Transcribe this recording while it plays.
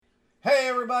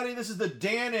everybody, this is the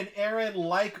Dan and Aaron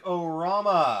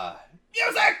Like-O-Rama.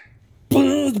 Music!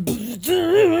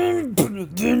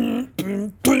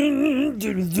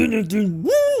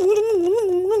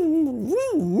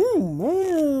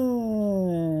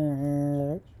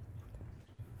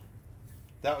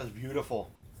 That was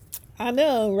beautiful. I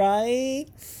know, right?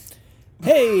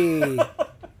 Hey,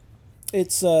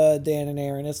 it's Dan and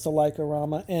Aaron. It's the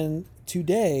Like-O-Rama, and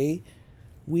today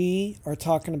we are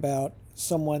talking about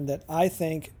someone that I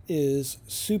think is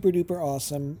super duper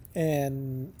awesome,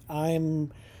 and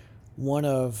I'm one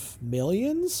of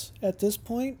millions at this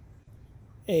point.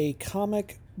 A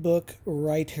comic book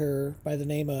writer by the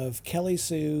name of Kelly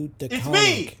Sue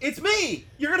DeConnick. It's me!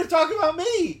 You're going to talk about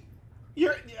me!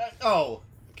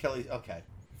 Kelly, okay.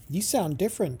 You sound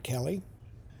different, Kelly.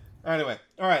 Anyway,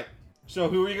 alright. So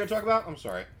who are you going to talk about? I'm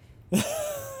sorry.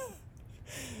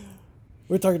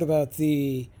 We're talking about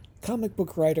the comic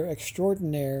book writer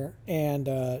extraordinaire,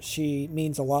 and she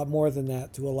means a lot more than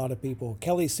that to a lot of people.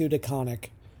 Kelly Sue DeConnick,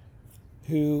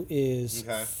 who is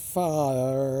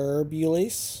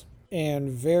fabulous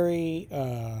and very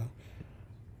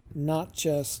not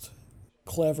just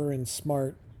clever and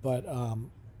smart, but a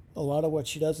lot of what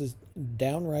she does is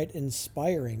downright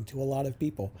inspiring to a lot of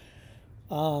people.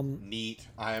 Neat.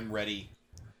 I am ready.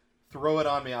 Throw it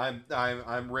on me.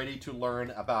 I'm ready to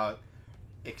learn about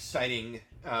exciting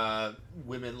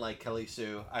women like Kelly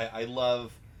Sue. I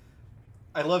love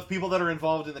people that are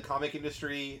involved in the comic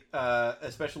industry,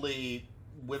 especially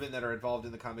women that are involved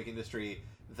in the comic industry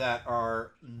that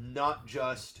are not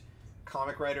just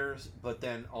comic writers, but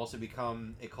then also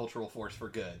become a cultural force for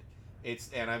good.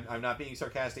 I'm not being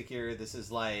sarcastic here. This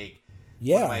is like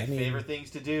one of my favorite things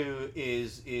to do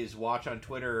is watch on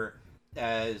Twitter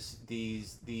as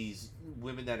these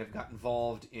women that have got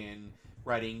involved in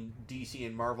writing DC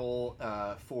and Marvel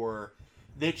for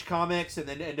niche comics and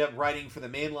then end up writing for the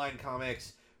mainline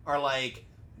comics are like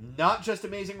not just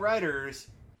amazing writers,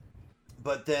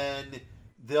 but then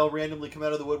they'll randomly come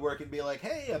out of the woodwork and be like,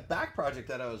 hey, a back project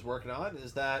that I was working on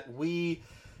is that we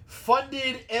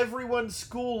funded everyone's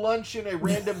school lunch in a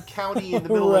random county in the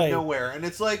middle of nowhere. And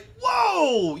it's like,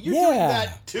 whoa, you're doing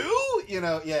that too?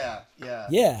 Yeah.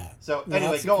 So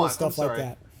anyway, go on. Stuff I'm sorry. like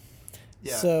that.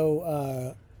 Yeah.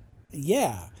 So,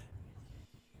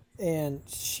 and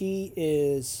she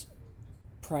is,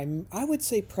 I would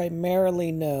say,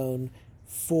 primarily known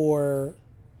for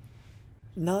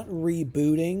not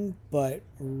rebooting, but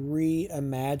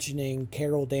reimagining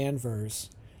Carol Danvers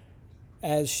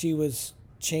as she was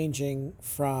changing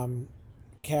from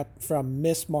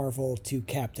Miss Marvel to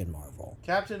Captain Marvel.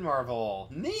 Captain Marvel.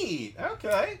 Neat.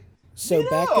 Okay. So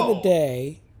back in the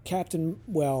day,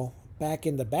 back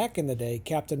in the day,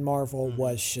 Captain Marvel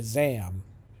was Shazam.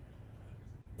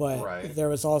 But there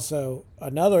was also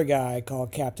another guy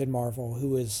called Captain Marvel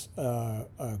who is a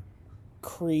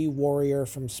Kree warrior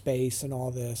from space and all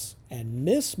this. And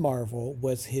Miss Marvel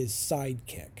was his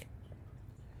sidekick.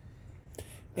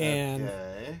 And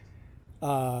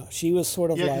she was sort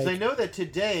of like... Yeah, because I know that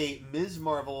today Ms.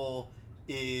 Marvel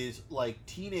is like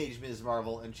teenage Ms.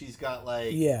 Marvel, and she's got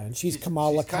like... Yeah, and she's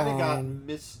Kamala Khan. She's kind of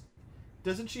got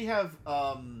Doesn't she have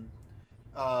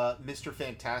Mr.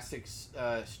 Fantastic's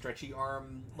stretchy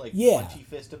arm, like punchy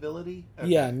fist ability? Okay.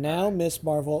 Yeah, now Miss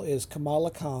Marvel is Kamala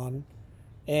Khan,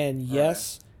 and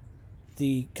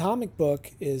the comic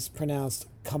book is pronounced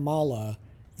Kamala.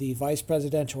 The vice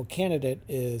presidential candidate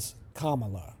is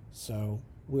Kamala. So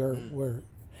we're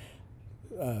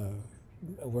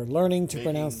learning to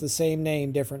pronounce the same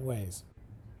name different ways.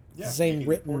 Yeah, the same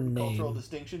written name. Cultural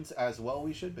distinctions as well.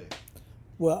 We should be.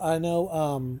 Well, I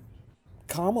know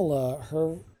Kamala,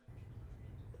 her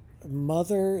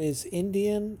mother is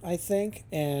Indian, I think,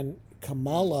 and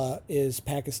Kamala is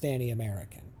Pakistani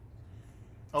American.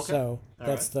 Okay. So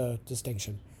that's the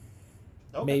distinction.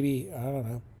 Okay. Maybe, I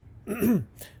don't know.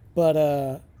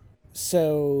 But,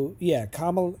 so, yeah,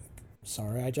 Kamala...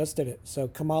 Sorry, I just did it. So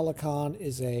Kamala Khan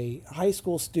is a high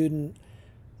school student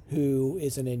who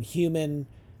is an Inhuman,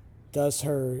 does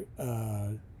her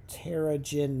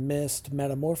Terrigen Mist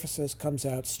metamorphosis, comes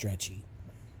out stretchy.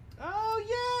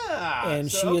 Oh, yeah!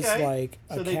 And she is like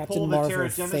a Captain Marvel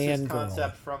fangirl. So they pull the Terrigenesis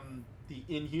concept from the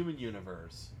Inhuman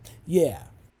universe. Yeah.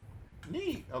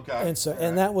 Neat. Okay. And so,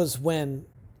 and that was when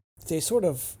they sort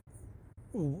of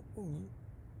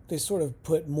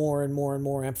put more and more and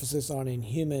more emphasis on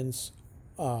Inhumans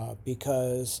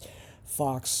because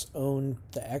Fox owned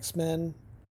the X-Men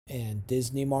and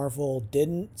Disney Marvel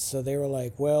didn't. So they were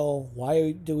like, well,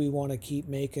 why do we want to keep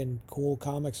making cool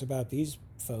comics about these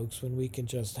folks when we can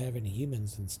just have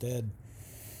Inhumans instead?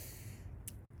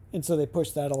 And so they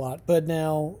pushed that a lot. But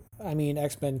now, I mean,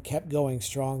 X-Men kept going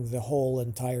strong the whole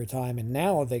entire time, and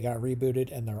now they got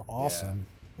rebooted and they're awesome.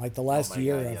 Yeah. Like the last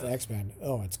year of X-Men.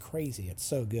 Oh, it's crazy. It's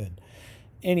so good.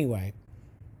 Anyway,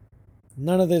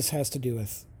 none of this has to do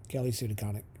with Kelly Sue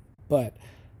DeConnick, but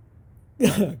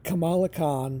Kamala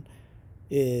Khan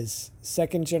is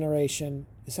second generation.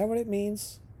 Is that what it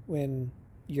means when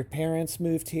your parents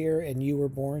moved here and you were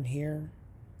born here?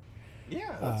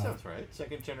 Yeah, that sounds right.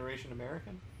 Second generation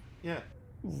American. Yeah.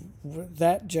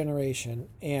 That generation.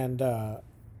 And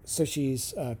so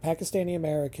she's Pakistani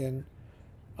American.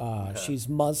 She's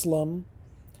Muslim.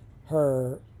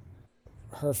 Her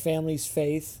family's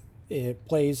faith, it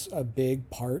plays a big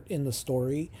part in the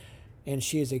story. And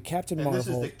she is a Captain Marvel. This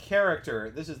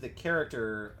is the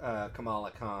character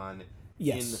Kamala Khan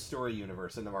in the story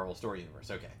universe, in the Marvel story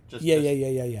universe. Okay.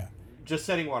 Yeah. Just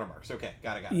setting watermarks. Okay,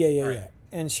 got it. Yeah.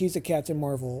 And she's a Captain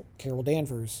Marvel, Carol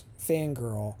Danvers,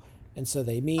 fangirl. And so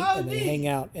they meet and they hang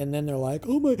out. And then they're like,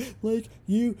 oh my, like,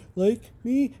 you like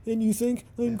me and you think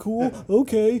I'm cool?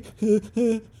 Okay.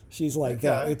 She's like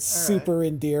that. It's super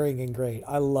endearing and great.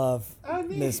 I love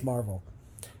Miss Marvel.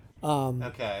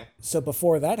 Okay. So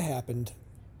before that happened,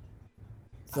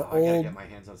 I gotta get my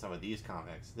hands on some of these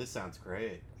comics. This sounds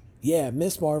great. Yeah,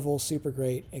 Miss Marvel, super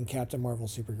great, and Captain Marvel,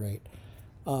 super great.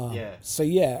 So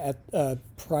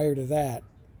prior to that,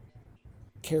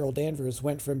 Carol Danvers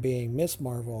went from being Miss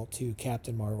Marvel to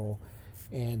Captain Marvel,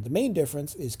 and the main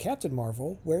difference is Captain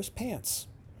Marvel wears pants,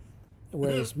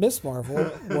 whereas Miss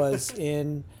Marvel was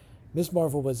in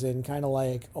kind of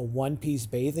like a one-piece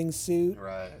bathing suit,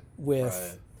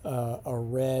 with a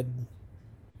red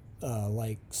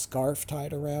like scarf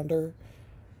tied around her.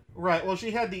 Right. Well, she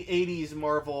had the '80s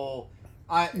Marvel.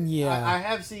 I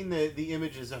have seen the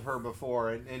images of her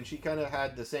before, and she kind of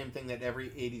had the same thing that every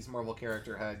 '80s Marvel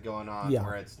character had going on,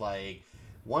 where it's like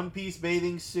one-piece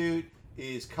bathing suit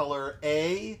is color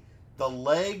A, the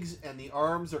legs and the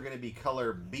arms are going to be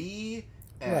color B,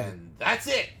 and that's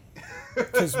it.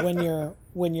 Because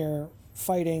when you're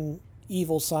fighting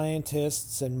evil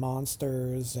scientists and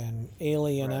monsters and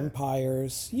alien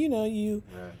empires, you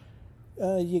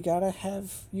gotta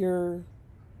have your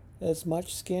as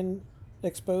much skin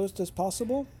exposed as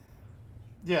possible.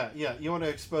 Yeah. You want to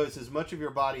expose as much of your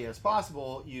body as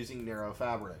possible using narrow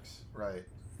fabrics, right?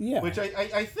 Yeah. Which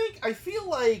I feel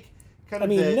like kind of.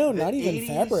 Not even 80s...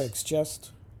 fabrics,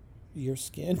 just your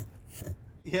skin.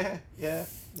 Yeah.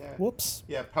 Whoops.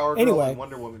 Yeah, Power Girl and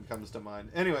Wonder Woman comes to mind.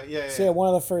 Anyway, yeah. So one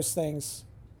of the first things.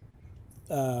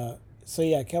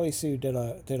 Kelly Sue did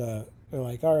a. They're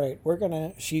like, all right,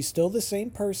 she's still the same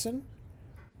person.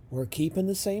 We're keeping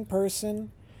the same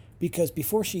person, because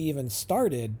before she even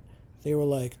started, they were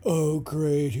like, oh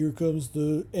great, here comes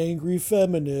the angry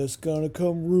feminist, gonna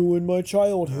come ruin my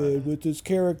childhood with this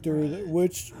character. Who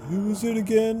was it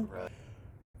again?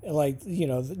 Like,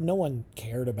 no one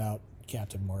cared about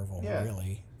Captain Marvel,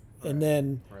 really. And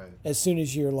then as soon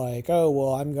as you're like, oh,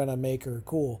 well, I'm going to make her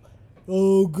cool.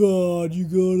 Oh, God, you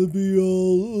got to be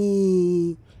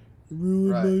all, ruin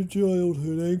my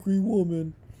childhood, angry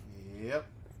woman. Yep.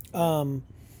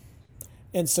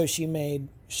 And so she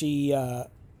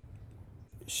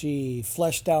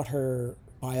fleshed out her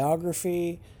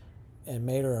biography and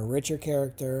made her a richer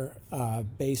character,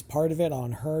 based part of it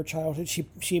on her childhood.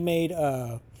 She made,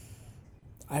 I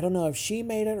don't know if she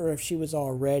made it or if she was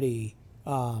already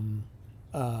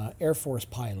Air Force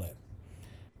pilot,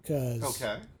 because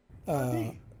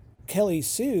Kelly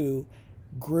Sue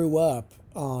grew up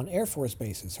on Air Force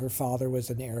bases. Her father was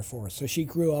in the Air Force, so she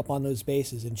grew up on those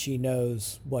bases, and she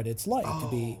knows what it's like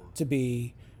to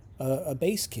be a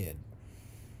base kid.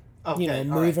 Okay,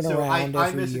 moving around.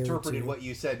 I misinterpreted what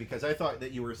you said, because I thought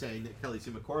that you were saying that Kelly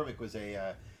Sue McCormick was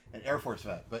an Air Force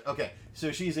vet. But okay,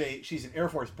 so she's an Air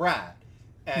Force brat.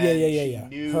 And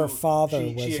yeah. Her father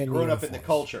was she had grown up in the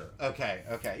culture. Okay.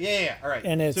 Yeah. All right.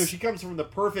 And so she comes from the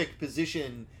perfect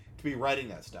position to be writing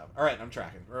that stuff. All right, I'm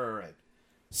tracking. All right.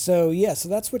 So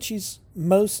that's what she's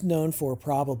most known for,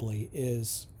 probably,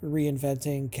 is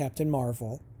reinventing Captain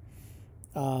Marvel.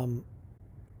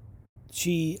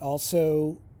 She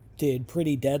also did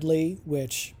Pretty Deadly,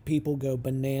 which people go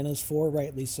bananas for,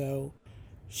 rightly so.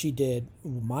 She did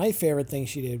my favorite thing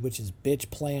she did, which is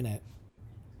Bitch Planet.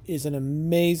 Is an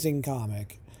amazing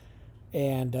comic,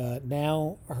 and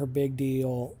now her big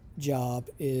deal job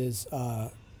is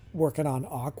working on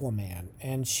Aquaman,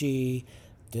 and she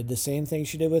did the same thing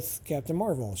she did with Captain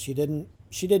Marvel. She didn't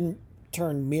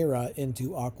turn Mira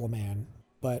into Aquaman,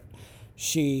 but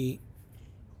she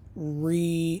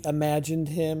reimagined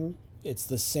him. It's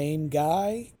the same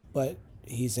guy, but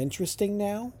he's interesting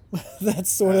now.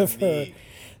 That's sort of her.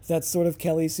 That's sort of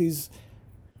Kelly Sue's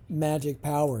magic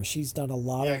power. She's done a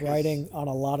lot of writing on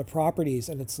a lot of properties,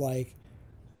 and it's like,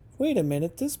 wait a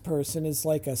minute, this person is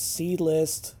like a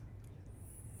C-list,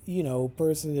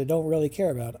 person that don't really care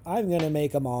about. I'm going to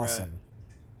make them awesome.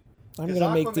 Right. I'm going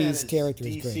to make these characters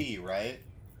DC, great. Right?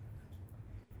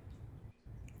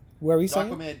 Where are we saying?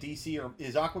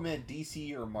 Is Aquaman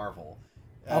DC or Marvel?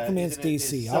 Aquaman's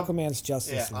DC. Aquaman's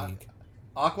Justice League.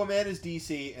 Aquaman is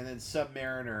DC, and then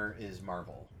Submariner is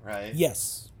Marvel, right?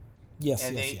 Yes.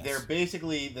 And they're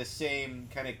basically the same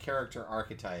kind of character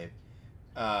archetype.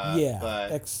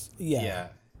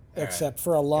 Except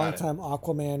for a long time,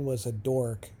 Aquaman was a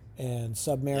dork, and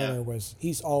Submariner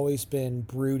he's always been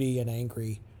broody and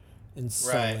angry and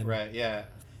sullen. Right, yeah.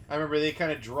 I remember they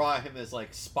kind of draw him as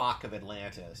like Spock of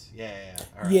Atlantis. Yeah.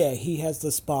 All right. Yeah, he has the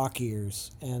Spock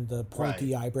ears and the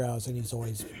pointy eyebrows, and he's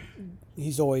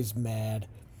always mad.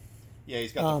 Yeah,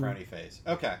 he's got the frowny face.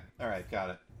 Okay, all right,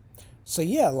 got it. So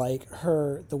yeah, like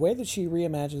the way that she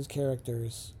reimagines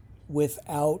characters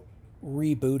without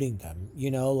rebooting them,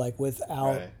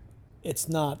 without it's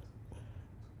not,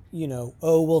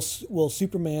 well,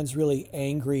 Superman's really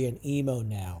angry and emo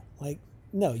now. Like,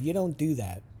 no, you don't do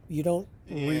that. You don't.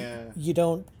 You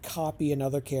don't copy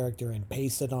another character and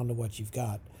paste it onto what you've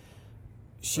got.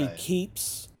 She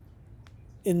keeps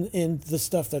in the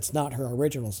stuff that's not her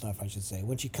original stuff, I should say.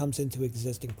 When she comes into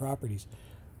existing properties,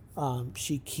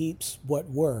 she keeps what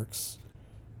works,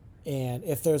 and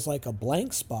if there's like a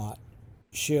blank spot,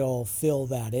 she'll fill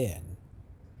that in,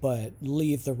 but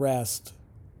leave the rest.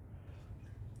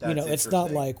 It's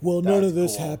not like, well, none of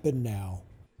this happened now.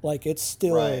 Like, it's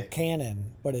still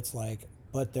canon, but it's like,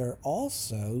 but they're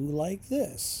also like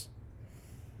this.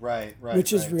 Right.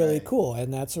 Which is really cool,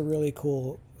 and that's a really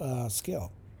cool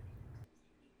skill.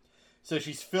 So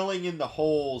she's filling in the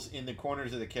holes in the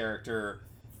corners of the character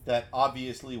that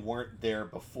obviously weren't there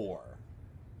before.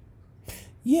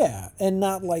 Yeah, and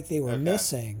not like they were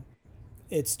missing.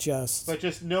 It's just... But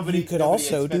just nobody could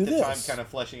also had spent do the this. time kind of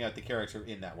fleshing out the character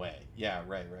in that way. Yeah,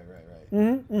 right.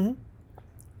 Mm-hmm.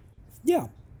 Yeah.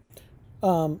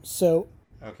 So...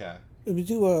 Okay. We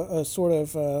do a sort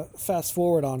of fast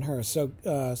forward on her. So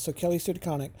Kelly Sue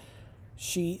DeConnick,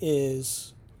 she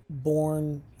is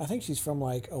born, I think she's from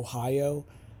like Ohio,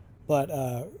 but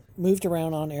moved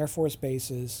around on Air Force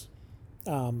bases.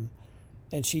 And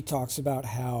she talks about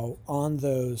how on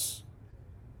those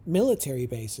military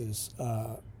bases,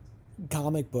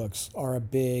 comic books are a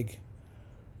big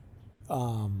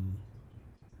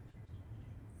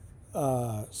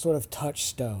sort of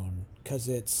touchstone, because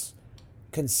it's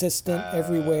consistent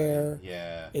everywhere.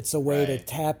 It's a way to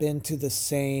tap into the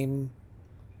same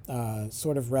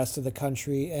sort of rest of the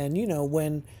country. And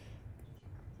when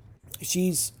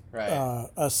she's a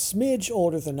smidge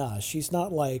older than us, she's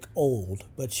not like old,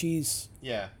 but she's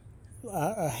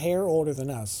a hair older than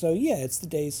us. So it's the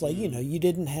days like you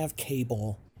didn't have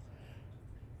cable.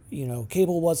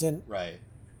 Cable wasn't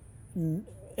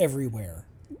everywhere.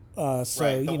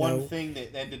 The one thing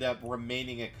that ended up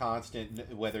remaining a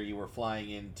constant, whether you were flying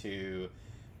into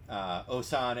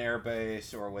Osan Air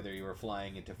Base or whether you were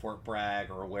flying into Fort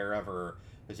Bragg or wherever,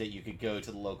 was that you could go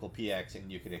to the local PX and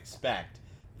you could expect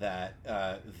that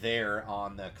there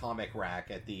on the comic rack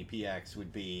at the PX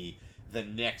would be the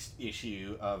next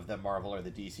issue of the Marvel or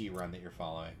the DC run that you're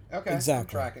following. Okay,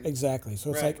 exactly.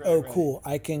 So it's cool.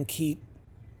 I can keep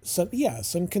some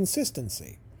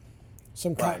consistency.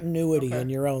 Some continuity in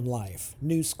your own life.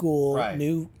 New school,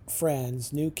 new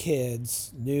friends, new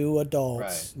kids, new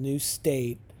adults, new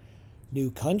state, new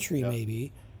country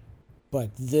maybe.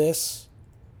 But this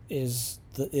is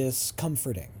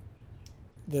comforting.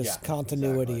 This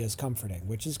continuity is comforting,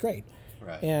 which is great.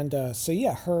 Right. And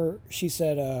she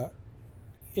said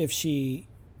if she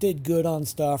did good on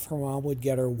stuff, her mom would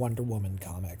get her Wonder Woman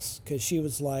comics, because she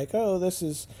was like, oh, this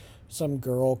is some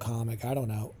girl comic, I don't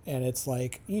know. And it's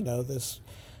like, this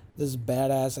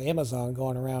badass Amazon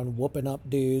going around whooping up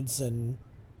dudes, and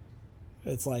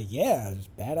it's like,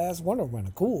 badass Wonder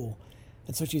Woman, cool.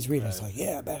 And so she's reading, it's like,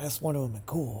 badass Wonder Woman,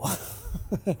 cool.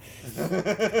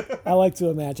 I like to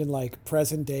imagine like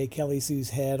present day Kelly Sue's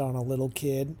head on a little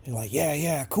kid, and like,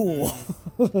 cool.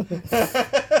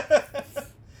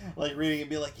 Like reading and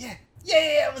be like,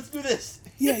 let's do this.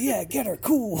 Get her,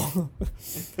 cool.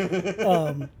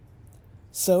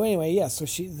 So anyway, so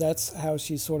that's how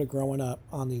she's sort of growing up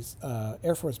on these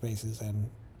Air Force bases,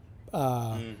 and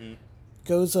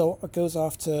goes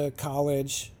off to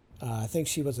college. I think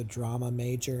she was a drama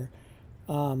major.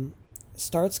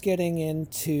 Starts getting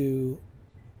into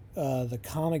the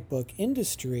comic book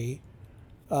industry.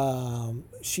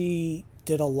 She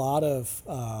did a lot of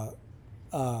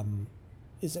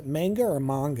is it manga or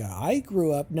manga? I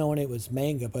grew up knowing it was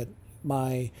manga, but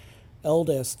my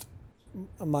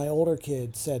older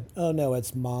kid said, "Oh no,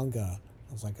 it's manga."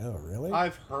 I was like, "Oh, really?"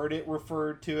 I've heard it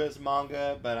referred to as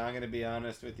manga, but I'm going to be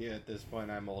honest with you. At this point,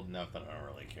 I'm old enough that I don't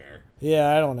really care.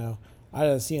 Yeah, I don't know. I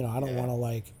just, I don't want to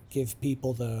like give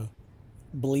people the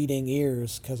bleeding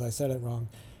ears because I said it wrong.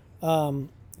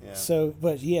 Yeah. So,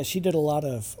 but yeah, she did a lot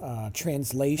of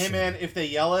translation. Hey man, if they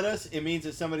yell at us, it means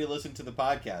that somebody listened to the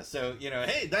podcast. So,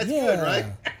 hey, that's good, right?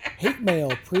 Hate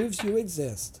mail proves you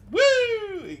exist.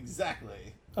 Woo!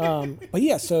 Exactly. But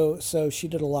yeah, so she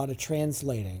did a lot of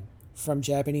translating from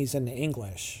Japanese into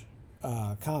English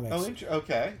comics. Oh,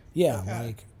 okay. Yeah, okay.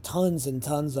 like tons and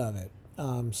tons of it.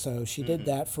 So she did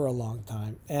that for a long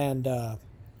time, and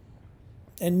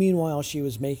meanwhile she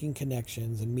was making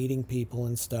connections and meeting people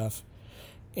and stuff,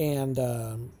 and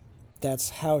that's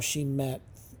how she met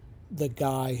the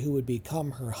guy who would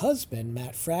become her husband,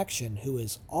 Matt Fraction, who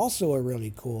is also a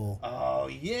really cool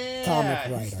comic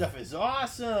writer. His stuff is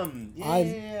awesome. Yeah.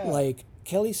 I like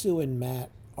Kelly Sue and Matt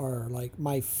are like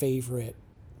my favorite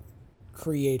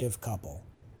creative couple.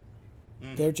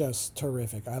 They're just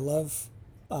terrific. I love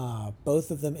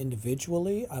both of them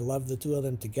individually. I love the two of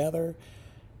them together.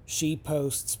 She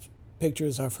posts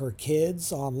pictures of her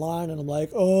kids online, and I'm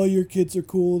like, "Oh, your kids are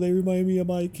cool. They remind me of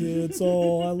my kids.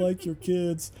 Oh, I like your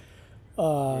kids."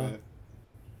 Right.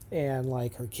 And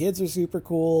like her kids are super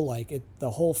cool. Like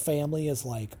the whole family is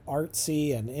like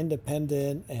artsy and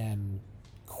independent and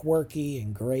quirky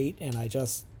and great. And I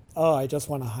just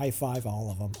want to high five all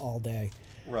of them all day.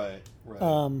 Right.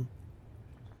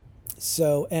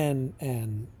 So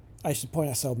and I should point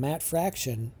out, so Matt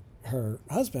Fraction, her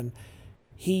husband,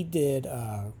 he did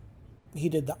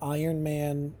the Iron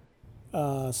Man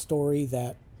story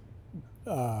that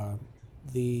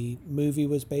the movie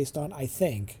was based on. I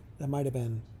think that might have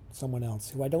been someone else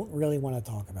who I don't really want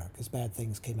to talk about because bad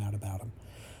things came out about him.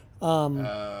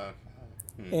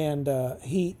 And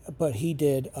he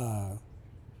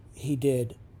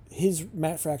did his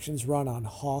Matt Fraction's run on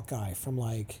Hawkeye from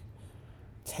like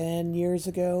 8 years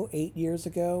ago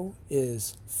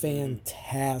is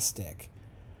fantastic.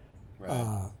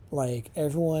 Right. Like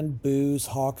everyone boos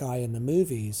Hawkeye in the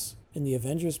movies, in the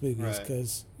Avengers movies,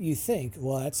 because you think,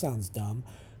 well, that sounds dumb,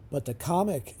 but the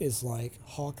comic is like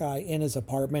Hawkeye in his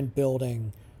apartment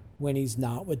building when he's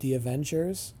not with the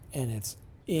Avengers, and it's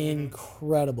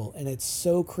incredible, and it's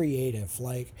so creative.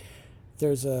 Like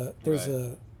there's a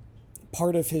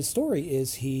part of his story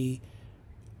is he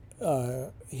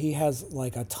has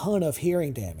like a ton of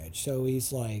hearing damage, so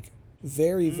he's like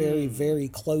very, very, very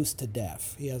close to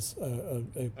deaf. He has a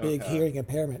big hearing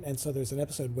impairment, and so there's an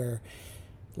episode where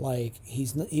like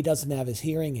he doesn't have his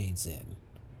hearing aids in,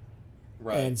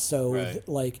 and so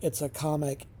like it's a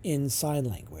comic in sign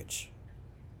language,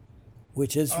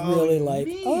 which is really like,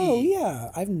 neat. oh yeah,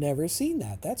 I've never seen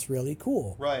that. That's really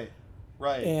cool. Right.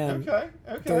 And okay.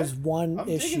 there's one I'm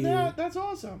issue. digging that. That's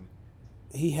awesome.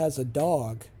 He has a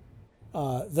dog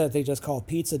that they just call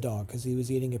Pizza Dog because he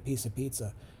was eating a piece of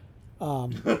pizza.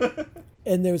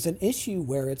 And there's an issue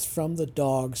where it's from the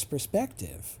dog's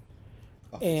perspective.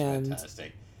 Oh, and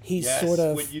fantastic. He's sort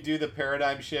of, when you do the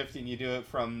paradigm shift and you do it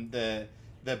from the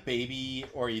baby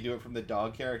or you do it from the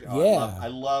dog character. Oh, I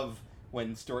love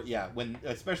when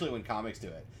especially when comics do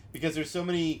it, because there's so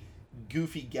many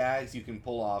goofy gags you can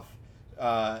pull off,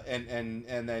 and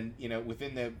then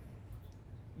within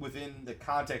the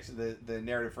context of the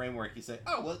narrative framework, you say,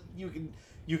 oh well,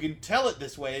 you can tell it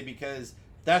this way because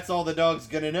that's all the dog's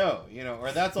gonna know,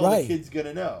 or that's all the kid's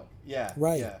gonna know. Yeah.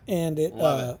 Right. Yeah. And it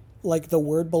like the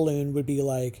word balloon would be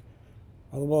like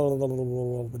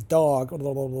dog,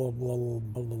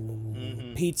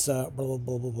 pizza,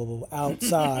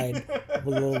 outside,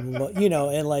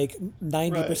 and like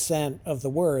 90% of the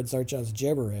words are just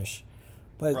gibberish,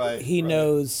 but he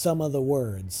knows some of the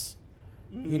words.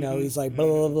 He's like blah,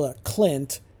 blah, blah,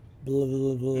 Clint, blah,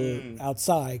 blah, blah,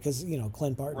 outside, because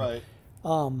Clint Barton. Right.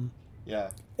 Yeah.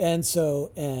 And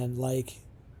so, and like,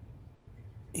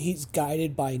 he's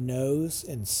guided by nose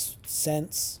and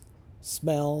scents,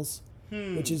 smells,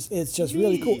 it's just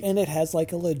really cool. And it has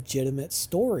like a legitimate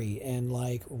story and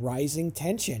like rising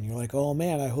tension. You're like, oh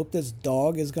man, I hope this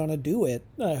dog is gonna do it.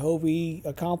 I hope he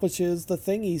accomplishes the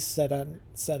thing he set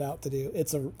out to do.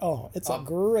 It's a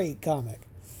great comic.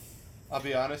 I'll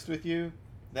be honest with you,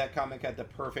 that comic had the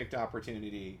perfect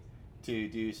opportunity to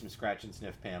do some scratch and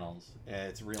sniff panels.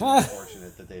 It's really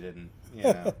unfortunate that they didn't,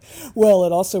 Well,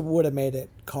 it also would have made it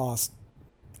cost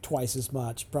twice as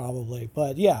much, probably.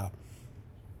 But yeah,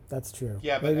 that's true.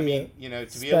 Yeah, but maybe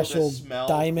to be able to smell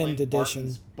diamond Clint edition.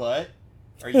 Barton's butt,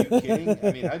 are you kidding?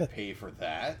 I mean, I'd pay for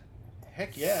that.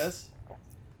 Heck yes.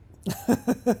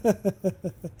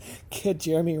 Get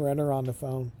Jeremy Renner on the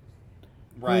phone.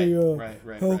 Right, Hey,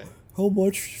 right. How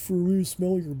much for me to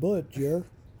smell your butt, Jer?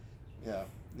 Yeah.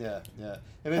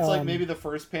 And it's like maybe the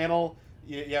first panel,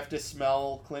 you have to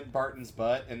smell Clint Barton's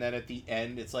butt, and then at the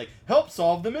end, it's like, help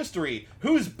solve the mystery.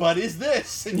 Whose butt is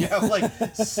this? And you have like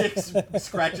 6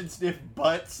 scratch and sniff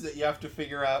butts that you have to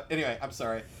figure out. Anyway, I'm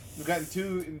sorry. We've gotten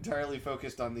too entirely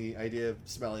focused on the idea of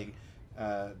smelling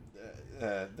the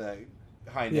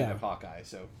hind end of Hawkeye.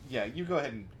 So, yeah, you go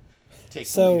ahead and take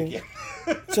the lead again.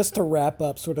 Just to wrap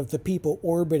up sort of the people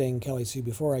orbiting Kelly Sue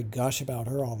before I gush about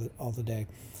her all the day.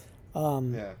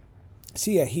 So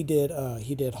yeah, he did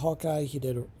Hawkeye. He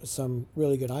did some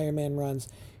really good Iron Man runs.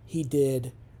 He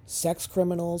did Sex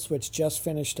Criminals, which just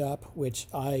finished up, which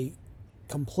I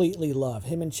completely love.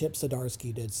 Him and Chip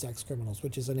Zdarsky did Sex Criminals,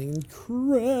 which is an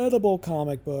incredible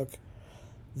comic book.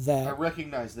 That I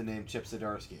recognize the name Chip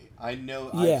Zdarsky. I know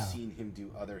I've seen him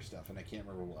do other stuff, and I can't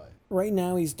remember what. Right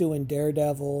now, he's doing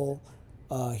Daredevil.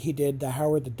 He did the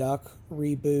Howard the Duck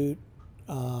reboot.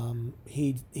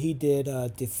 He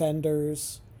did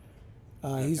Defenders.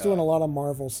 He's doing a lot of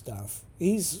Marvel stuff.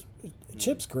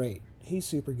 Chip's great. He's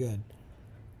super good.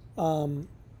 But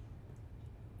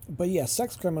yeah,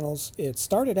 Sex Criminals, it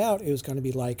started out, it was going to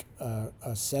be like a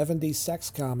 70s sex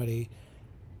comedy.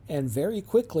 And very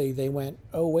quickly they went,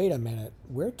 oh, wait a minute.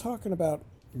 We're talking about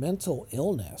mental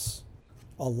illness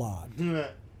a lot.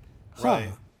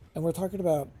 Right. And we're talking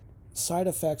about side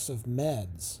effects of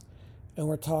meds. And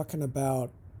we're talking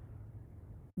about,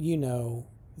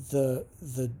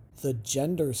 the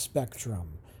gender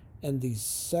spectrum and the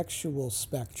sexual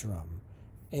spectrum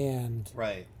and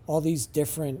all these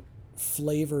different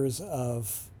flavors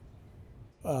of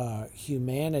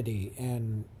humanity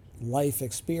and life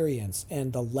experience.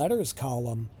 And the letters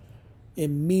column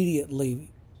immediately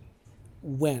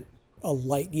went a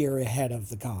light year ahead of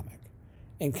the comic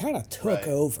and kind of took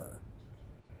over.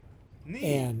 Neat.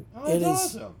 And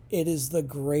awesome. It is the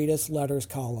greatest letters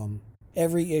column.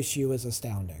 Every issue is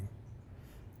astounding.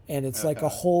 And it's like a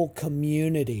whole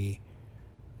community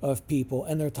of people.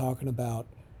 And they're talking about,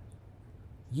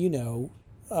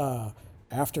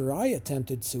 after I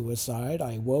attempted suicide,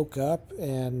 I woke up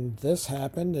and this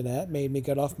happened and that made me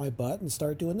get off my butt and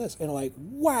start doing this. And like,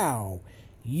 wow,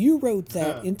 you wrote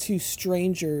that into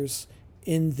strangers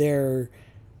in their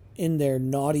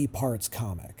Naughty Parts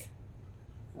comic.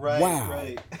 Right. Wow.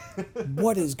 Right.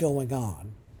 What is going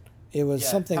on? It was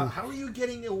something. How are you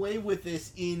getting away with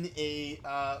this in a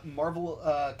Marvel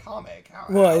comic?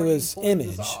 It was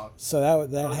Image, so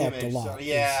that helped Image. a lot.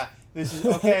 So, this is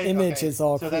okay. Image is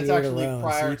all created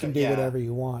around, so you can do whatever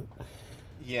you want.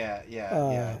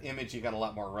 Yeah. Image, you got a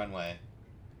lot more runway.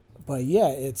 But yeah,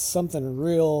 it's something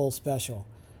real special.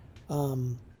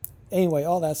 Anyway,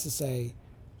 all that's to say,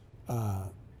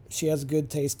 she has good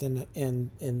taste in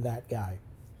that guy.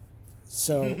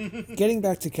 So, getting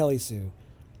back to Kelly Sue.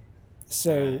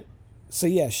 So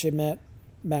yeah, she met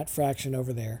Matt Fraction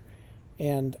over there,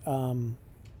 and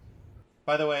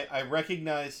by the way, I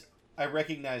recognize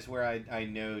where I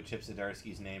know Chip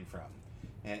Zdarsky's name from,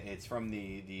 and it's from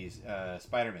these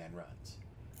Spider-Man runs.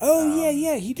 Oh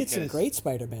yeah, he did some great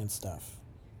Spider-Man stuff.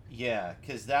 Yeah,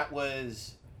 because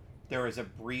there was a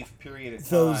brief period of time,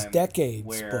 those decades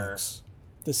where books,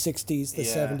 the 60s, the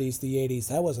 70s, the 80s.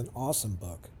 That was an awesome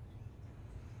book.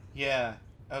 Yeah.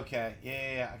 Okay.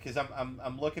 Yeah. Because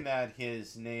I'm looking at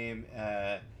his name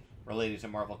related to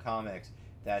Marvel Comics.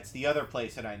 That's the other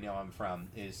place that I know him from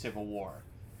is Civil War,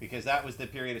 because that was the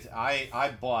period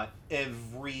I bought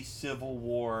every Civil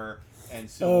War and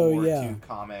Civil War II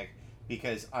comic,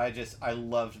 because I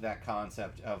loved that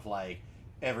concept of like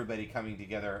everybody coming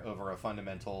together over a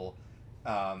fundamental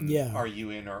are you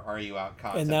in or are you out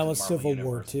concept. And that was Civil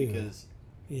War II. Because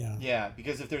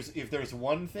because if there's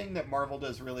one thing that Marvel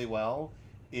does really well,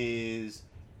 is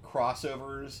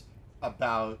crossovers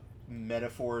about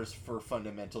metaphors for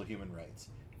fundamental human rights.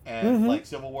 And like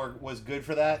Civil War was good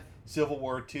for that. Civil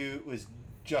War II was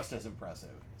just as impressive.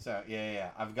 So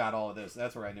I've got all of those.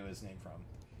 That's where I knew his name from.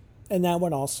 And that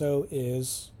one also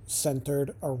is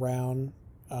centered around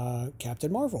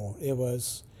Captain Marvel. It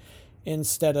was,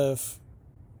 instead of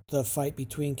the fight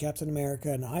between Captain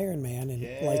America and Iron Man,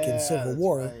 and like in Civil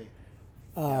War,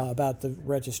 about the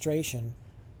registration,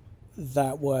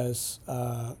 that was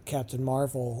Captain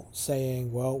Marvel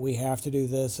saying, well, we have to do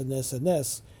this and this and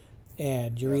this,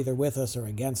 and you're either with us or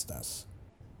against us.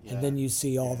 And then you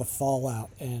see all the fallout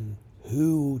and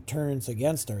who turns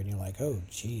against her, and you're like, oh,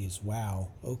 geez, wow,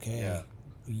 okay,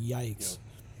 yikes.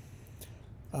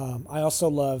 I also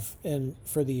love, and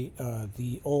for the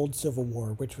old Civil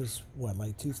War, which was,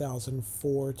 like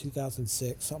 2004,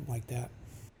 2006, something like that.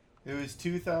 It was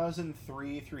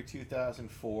 2003 through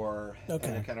 2004, Okay.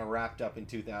 and it kind of wrapped up in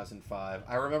 2005.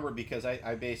 I remember because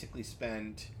I basically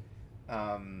spent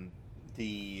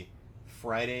the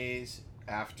Fridays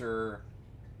after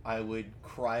I would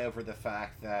cry over the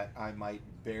fact that I might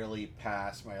barely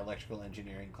pass my electrical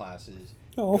engineering classes,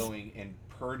 going and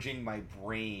purging my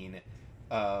brain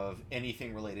of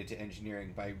anything related to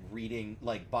engineering by reading,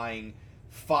 like buying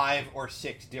 5 or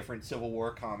 6 different Civil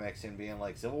War comics and being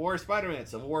like, Civil War Spider-Man,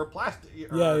 Civil War Plastic,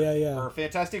 or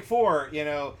Fantastic Four,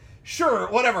 sure,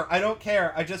 whatever, I don't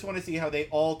care. I just want to see how they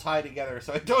all tie together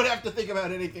so I don't have to think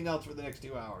about anything else for the next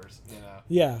 2 hours,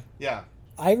 Yeah. Yeah.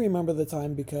 I remember the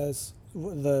time because,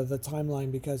 the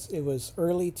timeline, because it was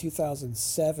early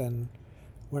 2007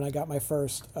 when I got my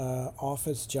first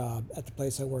office job at the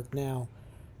place I work now.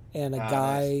 And a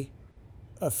guy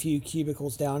a few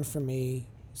cubicles down from me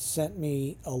sent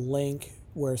me a link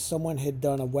where someone had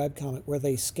done a webcomic where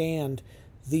they scanned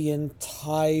the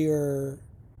entire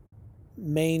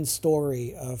main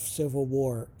story of Civil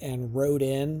War and wrote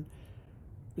in,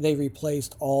 they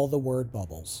replaced all the word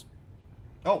bubbles.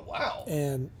 Oh, wow.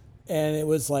 And it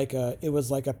was like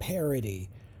a parody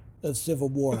of Civil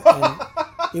War. And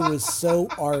it was so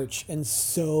arch and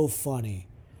so funny.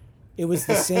 It was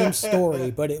the same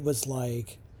story, but it was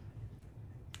like,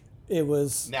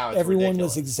 everyone ridiculous.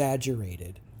 was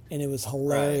exaggerated, and it was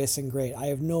hilarious and great. I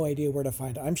have no idea where to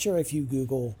find it. I'm sure if you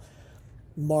Google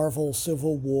Marvel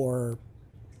Civil War,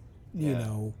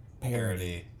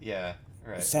 parody. Yeah,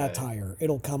 right. Satire,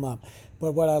 it'll come up.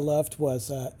 But what I loved was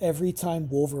every time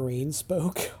Wolverine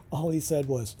spoke, all he said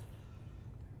was,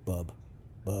 bub,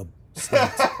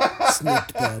 snicked,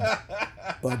 snicked,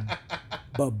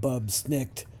 bub,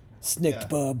 snicked,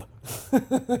 bub.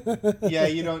 Yeah,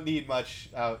 you don't need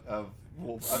much out of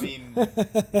Wolf. I mean,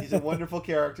 he's a wonderful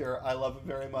character. I love him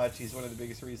very much. He's one of the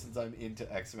biggest reasons I'm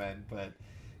into X-Men, but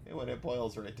when it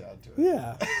boils right down to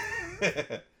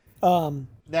it. Yeah.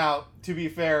 Now, to be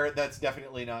fair, that's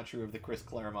definitely not true of the Chris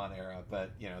Claremont era,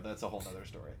 but, that's a whole nother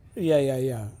story.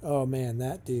 Yeah. Oh, man,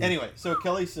 that dude. Anyway, so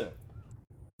Kelly Sue.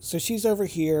 So she's over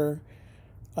here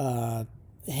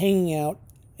hanging out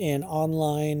in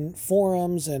online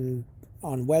forums and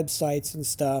on websites and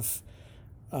stuff.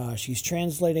 She's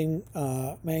translating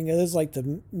manga. This is like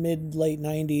the late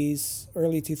 90s,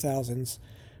 early 2000s.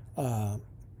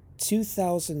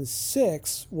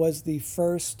 2006 was the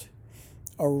first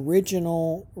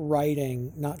original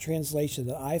writing, not translation,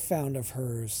 that I found of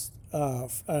hers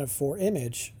for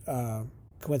Image,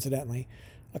 coincidentally,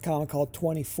 a comic called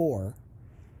 24.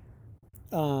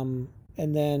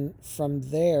 And then from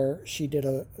there, she did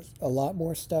a lot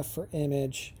more stuff for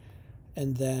Image.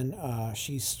 And then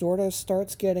she sort of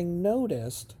starts getting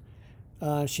noticed.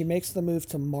 She makes the move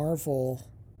to Marvel,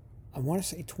 I want to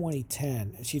say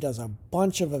 2010. And she does a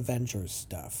bunch of Avengers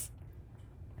stuff.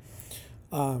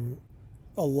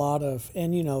 A lot of,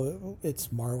 and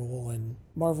it's Marvel and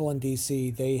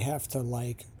DC, they have to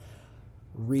like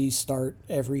restart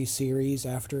every series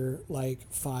after like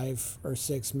 5 or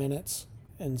 6 minutes.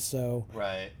 And so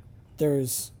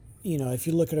there's, if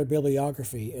you look at her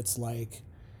bibliography, it's like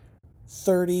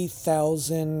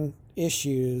 30,000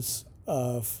 issues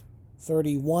of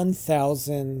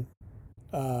 31,000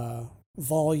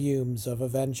 volumes of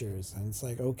Avengers. And it's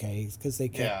like, okay, because they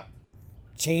kept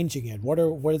changing it.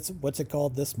 What's it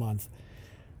called this month?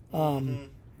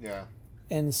 Yeah.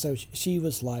 And so she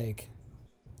was like,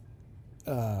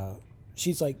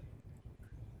 she's like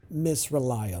Miss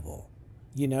Reliable.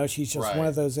 She's just one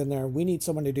of those in there. We need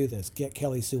someone to do this. Get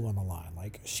Kelly Sue on the line.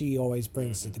 Like, she always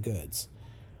brings the goods.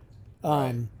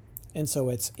 And so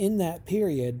it's in that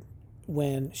period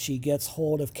when she gets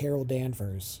hold of Carol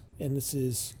Danvers, and this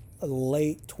is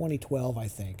late 2012, I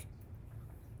think,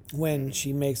 when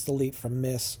she makes the leap from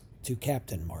Miss to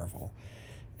Captain Marvel.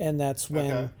 And that's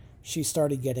when she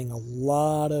started getting a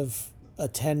lot of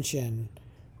attention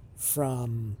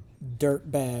from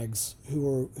dirtbags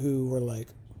who were like,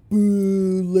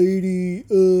 "Boo, lady,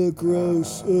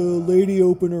 gross, lady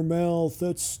open her mouth,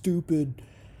 that's stupid."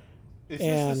 Is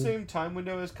this the same time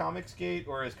window as Comicsgate,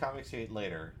 or is Comicsgate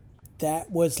later? That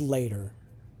was later.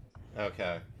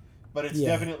 Okay. But it's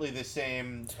definitely the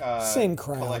same same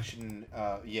crowd. Collection.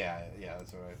 Yeah,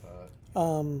 that's what I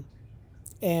thought.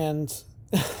 And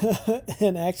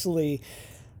and actually,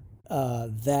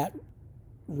 that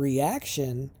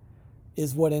reaction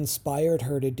is what inspired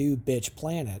her to do Bitch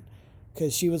Planet,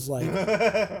 because she was like,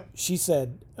 she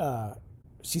said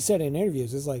in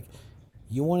interviews, it's like,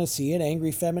 you want to see an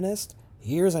angry feminist?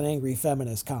 Here's an angry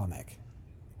feminist comic.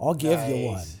 I'll give you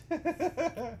one.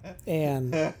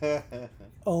 And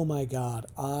oh my God,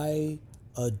 I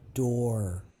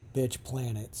adore Bitch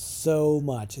Planet so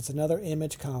much. It's another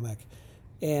Image comic.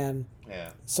 And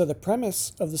so the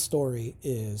premise of the story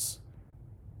is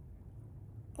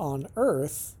on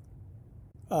Earth,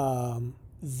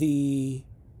 the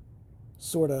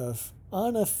sort of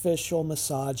unofficial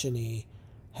misogyny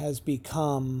has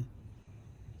become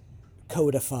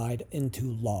codified into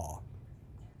law.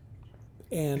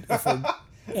 And if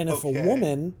if a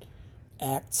woman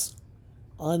acts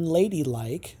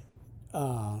unladylike,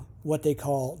 what they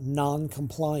call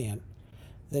non-compliant,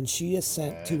 then she is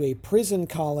sent to a prison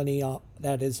colony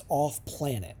that is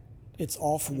off-planet. It's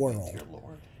off-world. Dear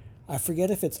Lord. I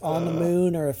forget if it's on the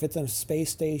moon or if it's in a space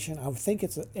station. I think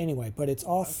it's anyway, but it's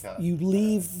off. Okay. You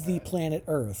leave the planet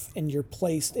Earth and you're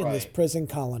placed in this prison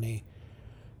colony.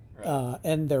 Right.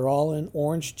 And they're all in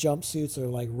orange jumpsuits or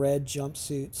like red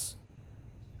jumpsuits.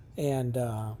 And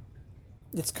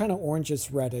it's kind of orangish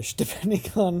reddish depending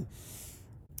on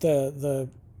the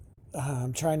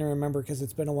I'm trying to remember because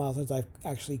it's been a while since I've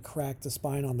actually cracked the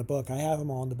spine on the book. I have them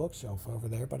all on the bookshelf over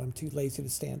there, but I'm too lazy to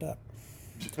stand up.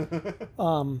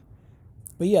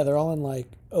 But yeah, they're all in like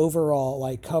overall,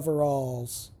 like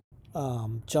coveralls,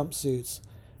 jumpsuits,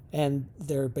 and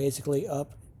they're basically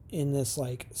up in this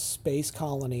like space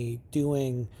colony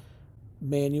doing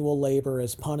manual labor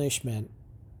as punishment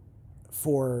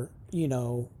for,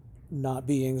 not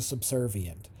being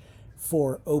subservient,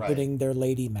 for opening their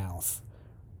lady mouth.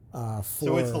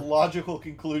 So it's the logical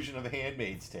conclusion of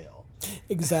Handmaid's Tale.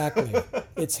 Exactly.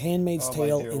 It's Handmaid's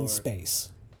Tale in Lord. Space.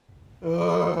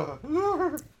 And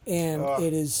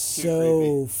it is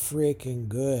so freaking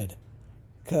good.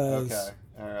 Cause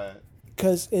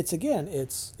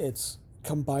it's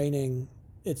combining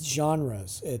its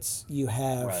genres. You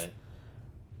have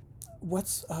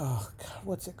what's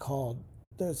it called?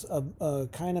 There's a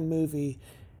kind of movie.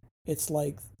 It's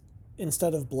like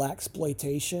instead of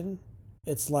blaxploitation,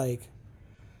 it's like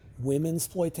women's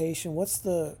exploitation. What's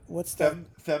the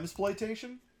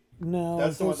femsploitation? No,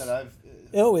 that's the one that I've.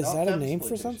 Is that a name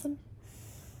for something?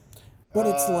 But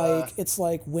it's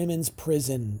like women's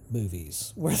prison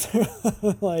movies where they're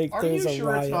like are there's you a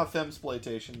sure riot. It's not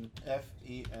femsploitation?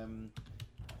 FEM.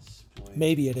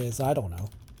 Maybe it is. I don't know.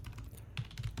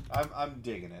 I'm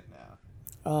digging it now.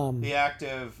 The act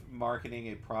of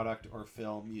marketing a product or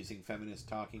film using feminist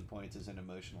talking points as an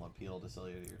emotional appeal to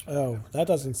cellular. That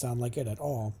doesn't sound like it at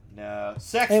all. No,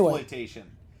 sexploitation. Anyway,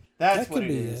 that's what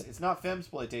it is. It. It's not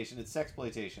femsploitation. It's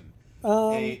sexploitation.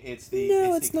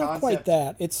 It's not quite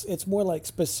that. It's more like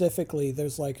specifically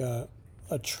there's like a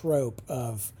trope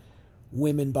of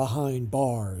women behind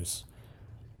bars,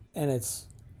 and it's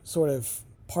sort of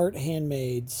part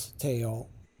Handmaid's Tale,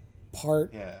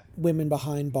 part women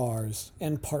behind bars,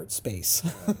 and part space.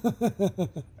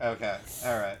 Okay,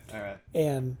 all right.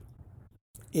 And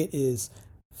it is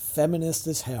feminist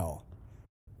as hell,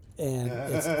 and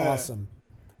it's awesome.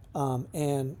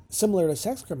 And similar to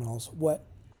Sex Criminals,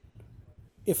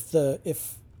 if the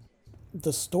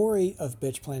story of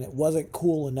Bitch Planet wasn't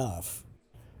cool enough,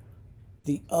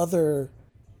 the other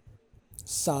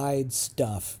side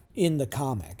stuff in the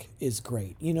comic is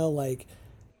great. Like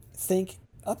think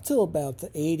up till about the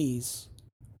 80s,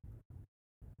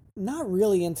 not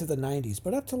really into the 90s,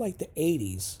 but up to like the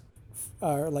 80s,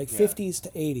 or like 50s to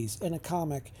 80s, in a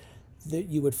comic that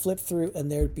you would flip through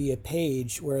and there'd be a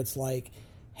page where it's like,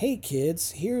 hey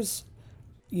kids, here's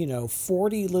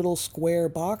 40 little square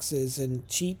boxes in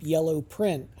cheap yellow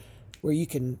print where you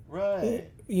can,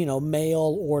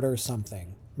 mail order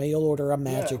something. Mail order a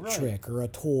magic trick or a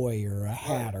toy or a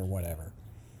hat or whatever.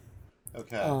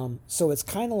 Okay. So it's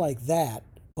kind of like that,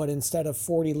 but instead of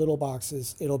 40 little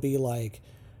boxes, it'll be like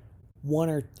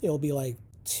it'll be like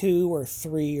 2 or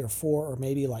 3 or 4 or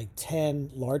maybe like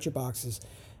 10 larger boxes.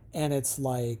 And it's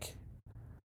like,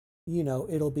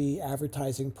 it'll be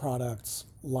advertising products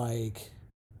like,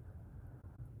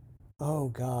 oh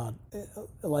God,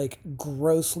 like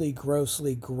grossly,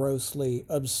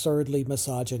 absurdly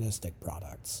misogynistic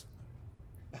products.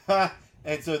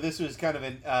 And so this was kind of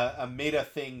a meta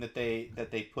thing that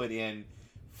they put in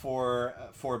for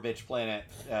Bitch Planet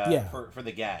for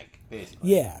the gag,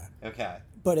 basically. Yeah. Okay.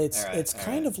 But it's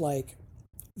kind of like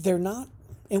they're not,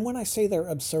 and when I say they're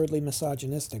absurdly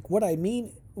misogynistic, what I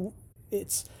mean,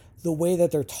 it's the way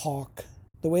that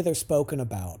the way they're spoken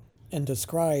about and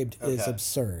described is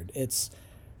absurd. It's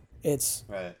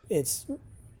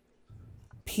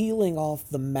peeling off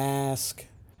the mask,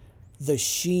 the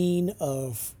sheen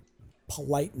of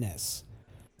politeness.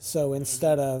 So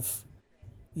instead of,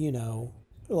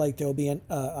 like there'll be an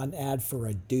ad for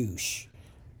a douche,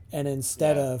 and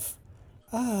instead of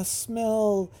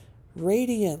smell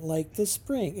radiant like the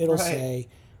spring, it'll say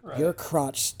your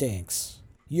crotch stinks.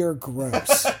 You're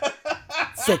gross.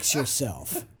 Fix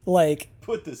yourself. Like,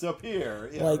 put this up here.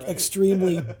 Yeah, like right.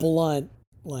 extremely blunt.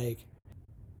 Like,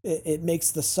 it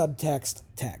makes the subtext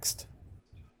text.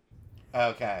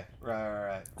 Okay,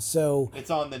 right. So it's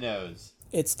on the nose.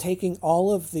 It's taking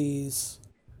all of these.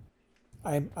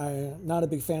 I'm not a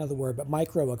big fan of the word, but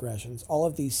microaggressions. All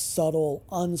of these subtle,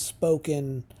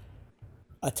 unspoken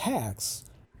attacks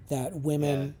that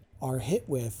women are hit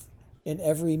with in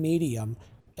every medium,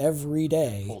 every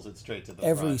day, pulls it straight to the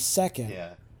every front. second,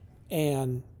 Yeah.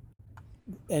 and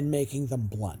making them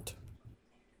blunt.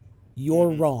 You're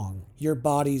wrong. Your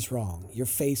body's wrong. Your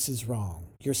face is wrong.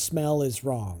 Your smell is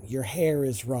wrong. Your hair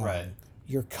is wrong. Right.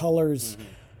 Your colors,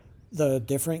 the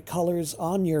different colors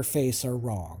on your face are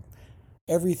wrong.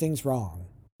 Everything's wrong.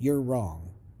 You're wrong.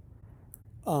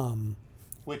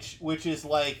 Which is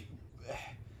like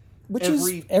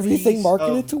everything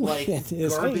marketed to like women is, hey,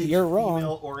 garbage, you're wrong.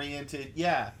 Female-oriented.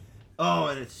 Yeah. Oh,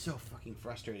 and it's so fucking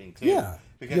frustrating too. Yeah.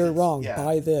 Because you're wrong. Yeah.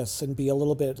 Buy this and be a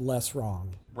little bit less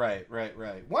wrong. Right.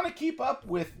 Want to keep up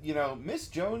with, Miss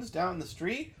Jones down the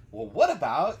street? Well, what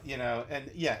about, and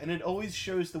it always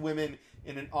shows the women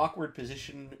in an awkward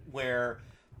position where,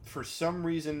 for some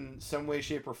reason, some way,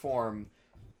 shape, or form,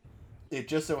 it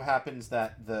just so happens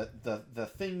that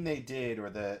the thing they did, or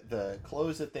the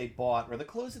clothes that they bought, or the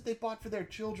clothes that they bought for their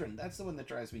children, that's the one that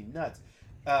drives me nuts,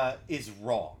 is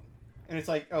wrong. And it's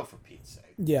like, oh, for Pete's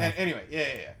sake. Yeah. And anyway,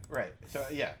 yeah, right. So,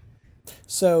 yeah.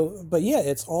 So, but yeah,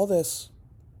 it's all this.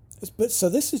 But so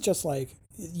this is just like,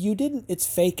 it's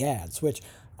fake ads, which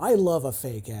I love a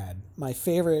fake ad.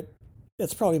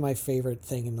 It's probably my favorite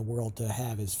thing in the world to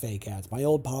have is fake ads. My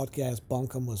old podcast,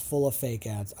 Bunkum, was full of fake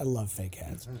ads. I love fake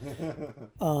ads.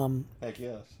 Heck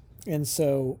yes. And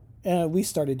so we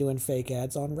started doing fake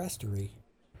ads on Restory.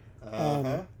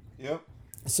 Yep.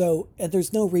 So, and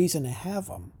there's no reason to have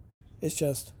them. It's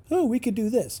just, oh, we could do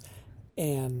this.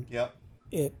 And Yep.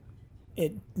 it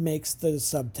makes the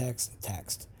subtext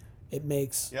text. It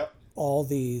makes all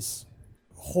these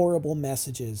horrible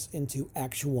messages into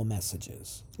actual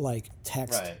messages, like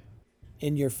text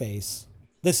in your face.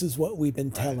 This is what we've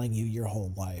been telling you your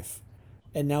whole life.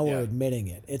 And now we're admitting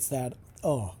it. It's that,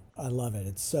 oh, I love it.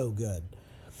 It's so good.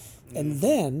 And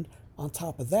then on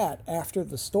top of that, after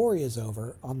the story is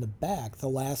over, on the back, the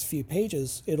last few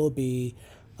pages, it'll be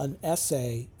an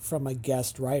essay from a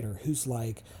guest writer who's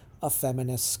like a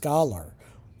feminist scholar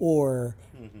or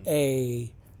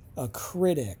a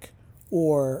critic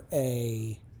or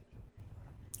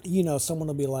someone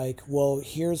will be like, well,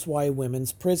 here's why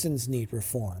women's prisons need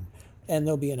reform. And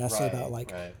there'll be an essay about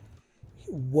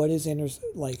what is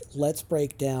let's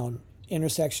break down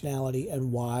intersectionality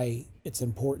and why it's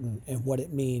important and what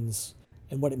it means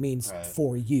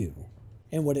for you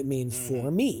and what it means for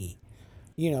me.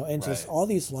 And just all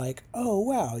these like, oh,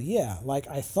 wow, yeah, like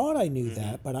I thought I knew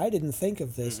that, but I didn't think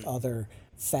of this other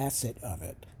facet of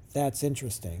it. That's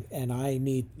interesting, and I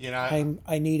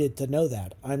needed to know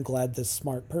that. I'm glad this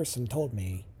smart person told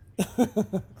me.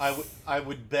 I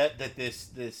would bet that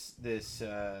this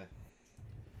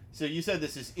so you said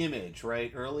this is Image,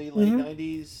 right? Early late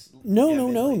 90s? No.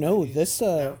 90s. This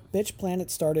Bitch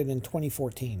Planet started in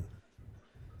 2014.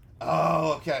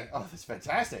 Oh, okay. Oh, that's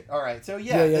fantastic. All right. So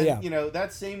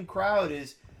that same crowd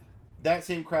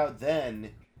then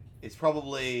is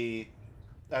probably,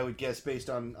 I would guess, based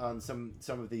on some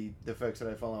of the folks that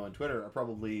I follow on Twitter, are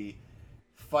probably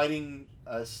fighting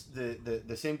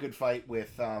the same good fight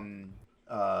with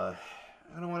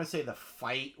I don't want to say the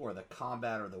fight or the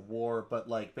combat or the war, but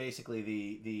like basically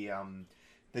the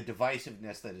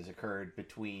divisiveness that has occurred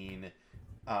between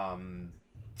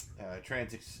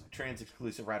trans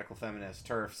exclusive radical feminist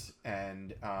TERFs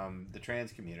and the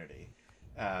trans community,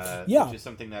 which is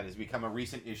something that has become a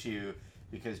recent issue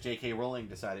because J.K. Rowling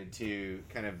decided to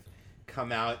kind of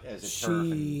come out as a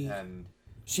TERF, and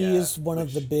she is one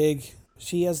of the big.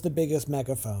 She has the biggest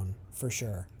megaphone for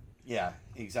sure. Yeah,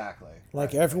 exactly.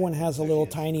 Like everyone has a little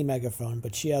tiny megaphone,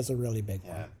 but she has a really big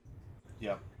one.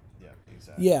 Yep,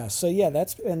 exactly. Yeah, so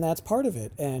that's part of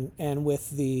it, and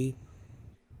with the.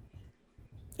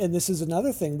 And this is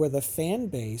another thing where the fan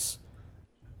base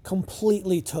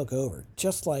completely took over.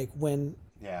 Just like when...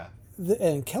 Yeah.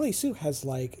 And Kelly Sue has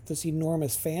like this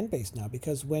enormous fan base now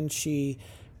because when she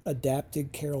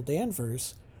adapted Carol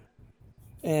Danvers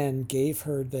and gave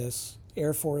her this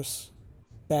Air Force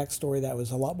backstory that was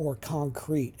a lot more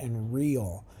concrete and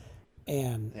real,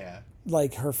 and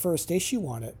like her first issue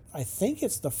on it, I think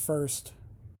it's the first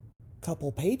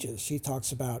couple pages, she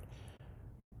talks about,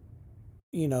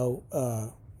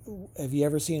 have you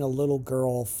ever seen a little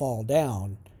girl fall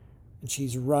down and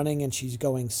she's running and she's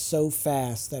going so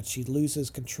fast that she loses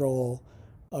control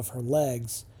of her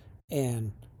legs,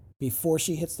 and before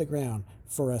she hits the ground,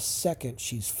 for a second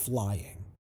she's flying,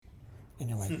 and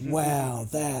you're like, wow,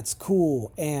 that's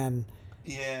cool. And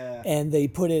they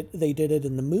did it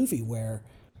in the movie where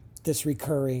this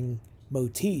recurring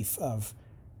motif of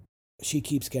she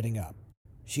keeps getting up,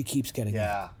 she keeps getting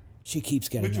up, she keeps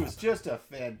getting up, which up, was just a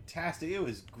fantastic. It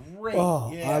was great.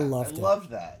 Oh, I loved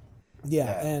that.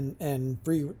 And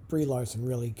Brie Larson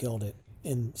really killed it,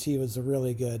 and she was a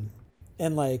really good.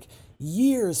 And like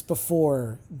years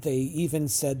before they even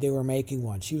said they were making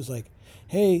one, she was like,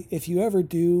 "Hey, if you ever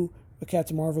do a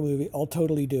Captain Marvel movie, I'll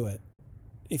totally do it.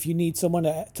 If you need someone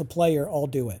to play her, I'll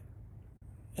do it."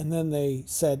 And then they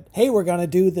said, "Hey, we're gonna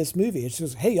do this movie." And she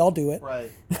goes, "Hey, I'll do it."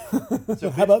 Right.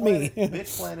 So how about me?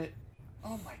 Bitch Planet.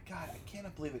 Oh my God, I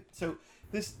cannot believe it. So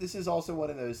this is also one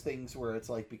of those things where it's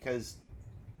like, because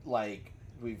like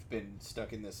we've been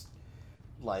stuck in this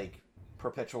like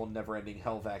perpetual never-ending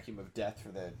hell vacuum of death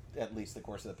for at least the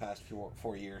course of the past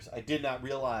 4 years. I did not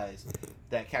realize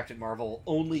that Captain Marvel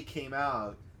only came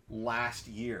out last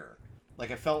year. Like,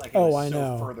 I felt like it was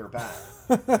further back.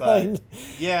 But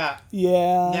yeah.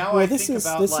 Now I think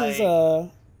about this is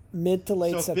mid to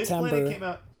late September. Came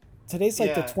out, today's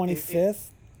like the 25th,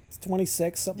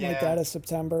 26th, something like that of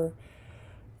September.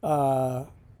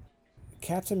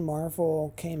 Captain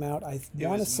Marvel came out, I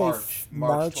want to say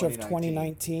March of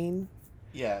 2019.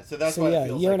 Yeah, so that's why it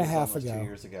feels year like and a half almost ago. 2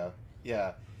 years ago.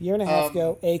 Yeah. Year and a half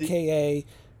ago, a.k.a.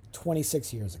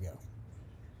 26 years ago.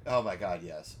 Oh my God,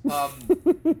 yes.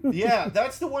 Yeah,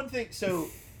 that's the one thing. So,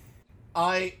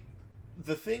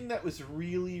 the thing that was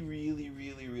really, really,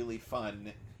 really, really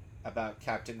fun about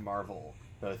Captain Marvel,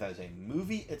 both as a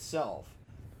movie itself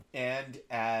and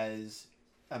as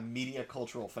a media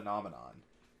cultural phenomenon,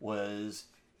 was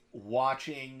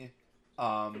watching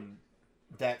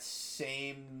that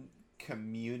same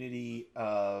community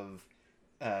of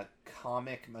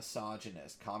comic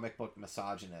book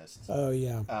misogynists. Oh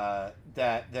yeah.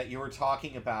 That you were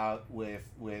talking about with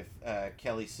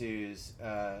Kelly Sue's,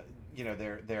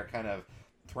 their kind of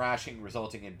thrashing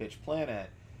resulting in Bitch Planet.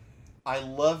 I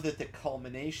love that the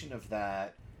culmination of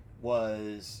that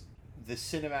was the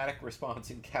cinematic response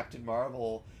in Captain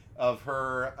Marvel of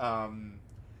her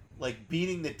like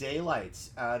beating the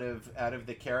daylights out of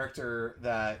the character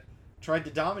that tried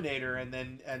to dominate her, and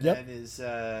then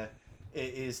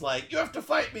is like, you have to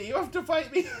fight me.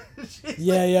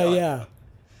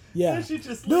 Yeah. And she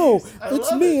just leaves.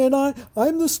 It's me, and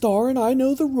I'm the star, and I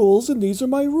know the rules, and these are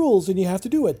my rules, and you have to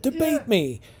do it. Debate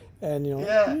me. And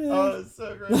oh, it's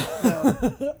so great.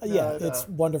 It's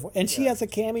wonderful, and she has a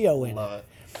cameo in it.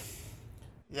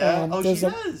 Yeah, she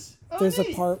does. There's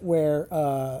a part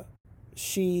where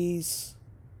she's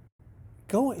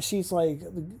like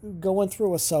going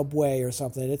through a subway or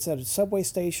something. It's at a subway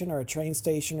station or a train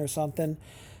station or something,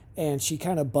 and she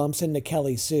kind of bumps into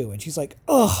Kelly Sue, and she's like,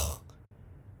 "Ugh,"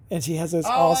 and she has this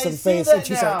awesome face, and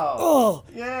she's like, "Oh,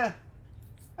 yeah."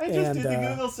 I just did the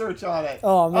Google search on it.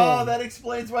 Oh man! Oh, that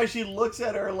explains why she looks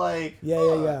at her like.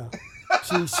 Yeah.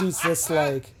 She's this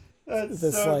like. That's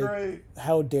this so like, great.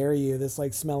 How dare you? This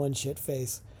like smelling shit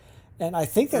face. And I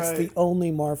think that's the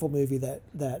only Marvel movie that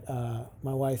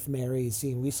my wife Mary's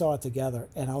seen. We saw it together,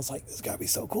 and I was like, "This has got to be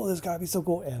so cool! This has got to be so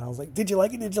cool!" And I was like, "Did you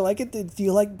like it? Did you like it? Do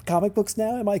you like comic books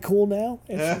now? Am I cool now?"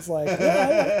 And she's like, "Yeah, I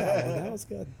like that one. That was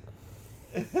good."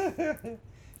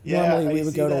 Normally we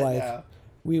would go to like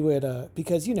we would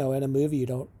because in a movie you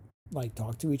don't like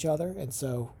talk to each other, and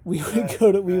so we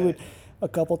would a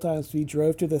couple times we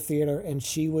drove to the theater, and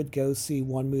she would go see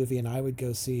one movie, and I would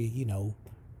go see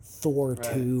Thor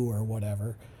 2 or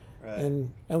whatever. Right.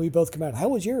 And we both come out, "How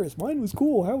was yours?" "Mine was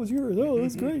cool." "How was yours?" "Oh, it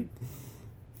was great."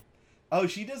 Oh,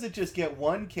 she doesn't just get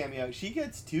one cameo. She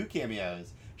gets 2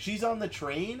 cameos. She's on the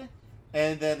train,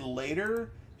 and then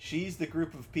later she's the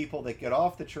group of people that get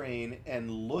off the train and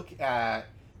look at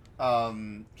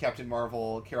Captain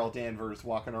Marvel, Carol Danvers,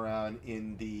 walking around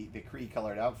in the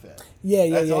Kree-colored outfit.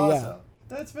 That's awesome.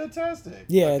 That's fantastic.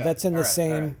 Yeah, okay. That's in the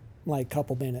same like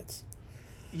couple minutes.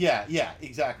 Yeah,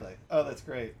 exactly. Oh, that's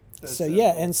great. So she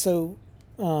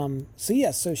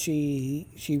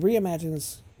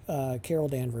reimagines Carol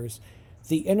Danvers.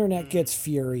 The internet gets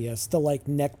furious. The like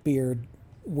neckbeard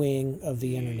wing of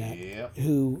the internet,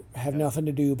 who have nothing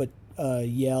to do but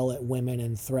yell at women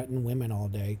and threaten women all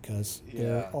day because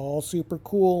they're all super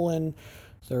cool and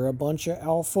they're a bunch of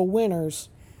alpha winners.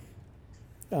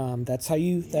 That's how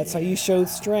you show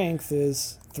strength,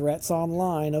 is threats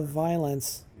online of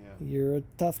violence. You're a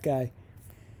tough guy.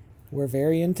 We're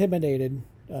very intimidated.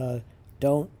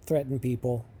 Don't threaten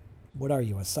people. What are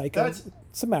you, a psycho? What's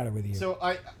the matter with you? So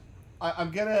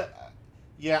I'm gonna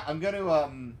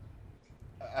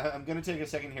I'm going to take a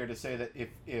second here to say that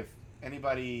if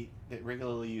anybody that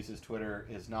regularly uses Twitter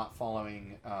is not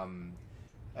following,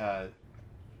 her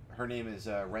name is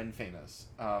Ren Famous.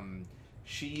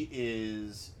 She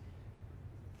is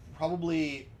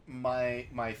probably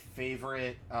my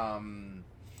favorite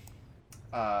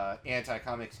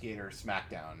anti-comic skater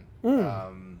SmackDown.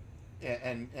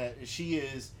 And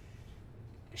she's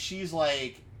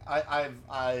like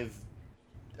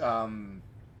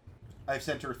I've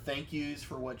sent her thank yous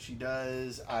for what she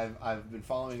does. I've been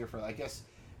following her for, I guess,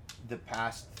 the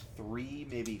past 3,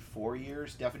 maybe 4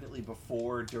 years, definitely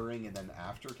before, during, and then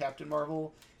after Captain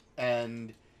Marvel.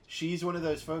 And she's one of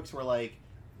those folks where, like,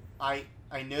 I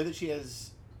know that she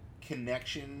has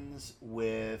connections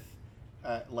with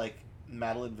like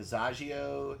Madeline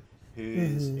Visaggio,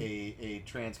 who's a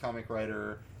trans comic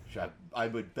writer. I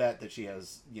would bet that she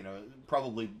has,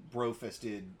 probably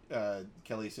bro-fisted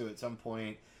Kelly Sue at some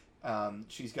point.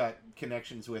 She's got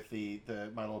connections with the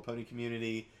My Little Pony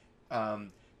community.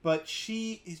 But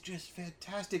she is just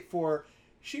fantastic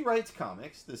she writes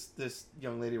comics. This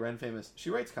young lady, Ren Famous, she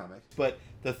writes comics. But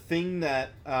the thing that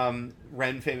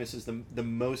Ren Famous is the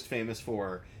most famous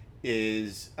for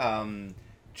is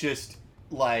just,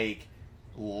 like,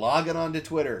 logging onto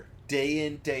Twitter day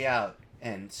in, day out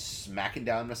and smacking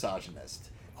down misogynists.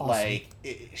 Awesome. Like,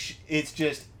 it's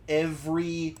just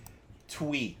every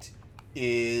tweet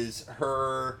is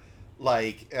her,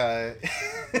 like,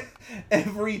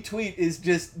 every tweet is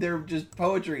they're just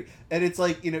poetry. And it's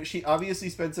like, she obviously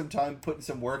spent some time putting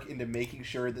some work into making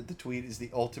sure that the tweet is the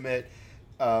ultimate,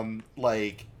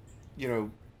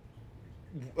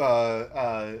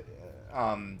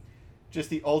 just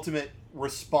the ultimate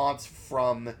response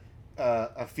from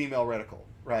a female radical,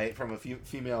 right? From a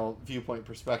female viewpoint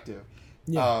perspective.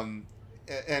 Yeah. And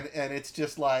it's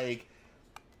just like,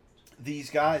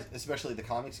 these guys, especially the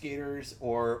comic skaters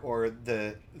or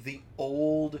the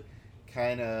old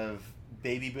kind of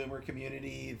baby boomer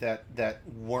community that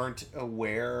weren't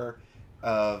aware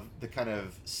of the kind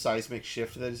of seismic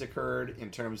shift that has occurred in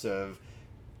terms of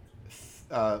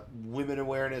women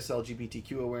awareness,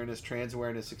 LGBTQ awareness, trans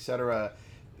awareness, etc.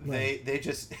 Right. They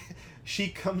just, she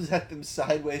comes at them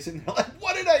sideways and they're like,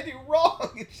 what did I do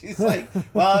wrong? And she's like,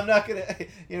 well, I'm not going to,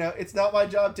 it's not my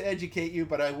job to educate you,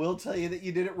 but I will tell you that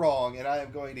you did it wrong, and I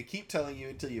am going to keep telling you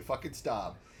until you fucking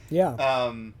stop.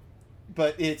 Yeah.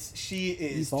 But she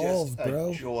is just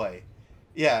a joy.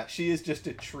 Yeah, she is just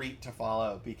a treat to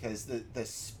follow because the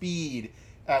speed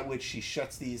at which she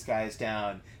shuts these guys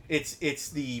down, it's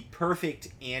the perfect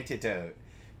antidote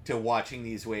to watching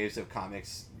these waves of comic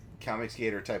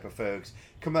skater type of folks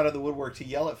come out of the woodwork to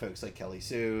yell at folks like Kelly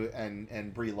Sue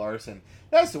and Brie Larson.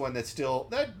 That's the one that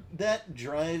still that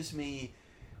drives me.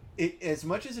 As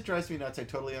much as it drives me nuts, I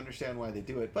totally understand why they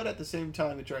do it, but at the same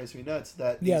time, it drives me nuts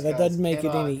that that doesn't make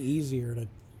it any easier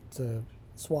to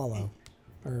swallow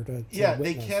or to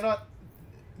witness.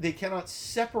 They cannot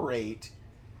separate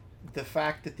the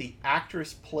fact that the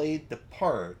actress played the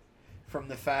part from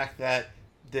the fact that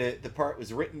the part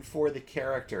was written for the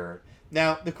character.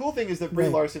 Now, the cool thing is that Brie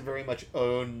Larson very much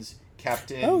owns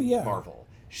Captain Marvel.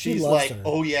 She's like,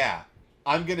 oh yeah,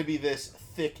 I'm going to be this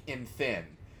thick and thin,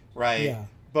 right? Yeah.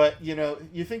 But,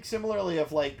 you think similarly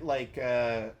of I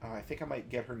think I might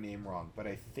get her name wrong, but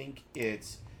I think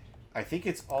it's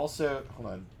also, hold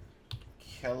on,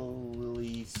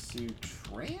 Kelly Sue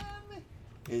Tran?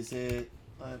 Is it,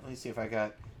 let me see if I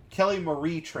got, Kelly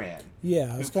Marie Tran.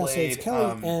 Yeah, I was going to say it's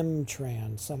Kelly M.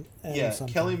 Tran. Something.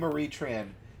 Kelly Marie Tran.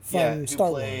 From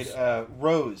Star Wars. Who played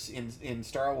Rose in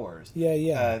Star Wars.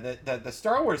 Yeah. The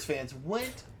Star Wars fans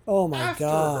went after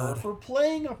her for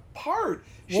playing a part.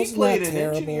 She played an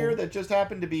engineer that just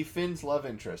happened to be Finn's love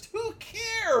interest. Who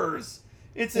cares?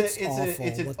 It's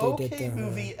an okay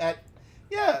movie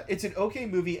it's an okay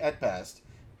movie at best.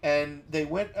 And they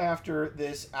went after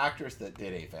this actress that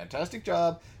did a fantastic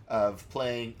job of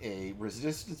playing a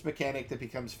resistance mechanic that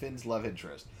becomes Finn's love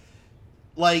interest.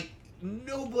 Like,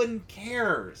 no one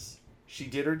cares. She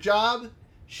did her job.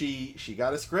 She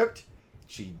got a script.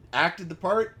 She acted the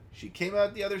part. She came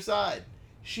out the other side.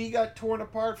 She got torn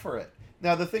apart for it.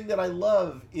 Now, the thing that I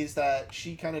love is that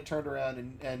she kind of turned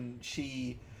around and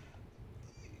she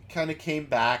kind of came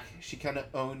back. She kind of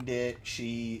owned it.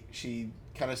 She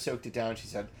kind of soaked it down. She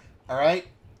said, all right,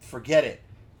 forget it.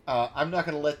 I'm not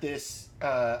going to let this,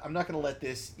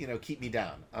 keep me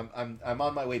down. I'm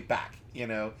on my way back,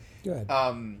 Good.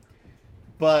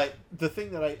 But the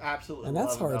thing that I absolutely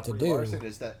love about Brie Larson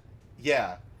is that,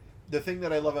 the thing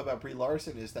that I love about Brie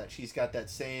Larson is that she's got that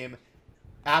same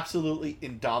absolutely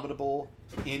indomitable,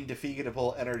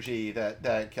 indefatigable energy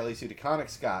that Kelly Sue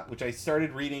DeConnick's got, which I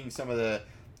started reading some of the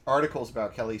articles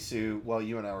about Kelly Sue while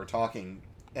you and I were talking,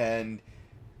 and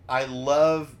I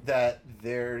love that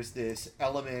there's this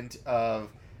element of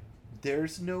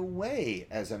there's no way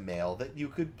as a male that you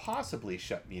could possibly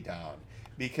shut me down,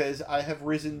 because I have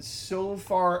risen so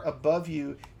far above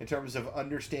you in terms of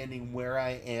understanding where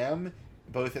I am,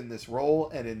 both in this role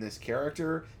and in this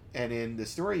character and in the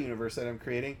story universe that I'm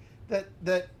creating,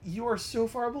 that you are so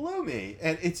far below me,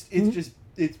 and it's just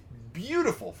it's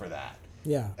beautiful for that.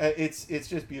 Yeah, it's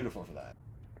just beautiful for that.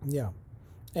 Yeah,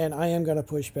 and I am going to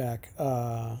push back.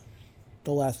 The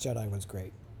Last Jedi was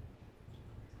great.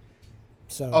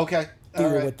 So okay,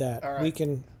 deal with that. All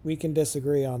right. We can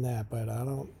disagree on that, but I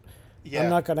don't. Yeah. I'm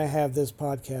not going to have this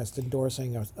podcast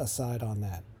endorsing a side on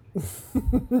that,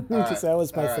 because that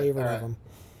was my favorite of them.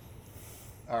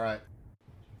 All right.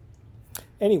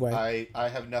 Anyway, I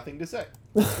have nothing to say.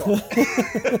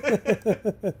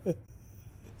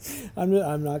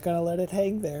 I'm not going to let it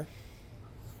hang there.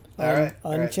 All right.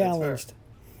 Unchallenged.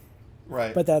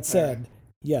 Right. But that said,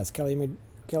 yes, Kelly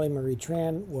Marie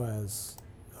Tran was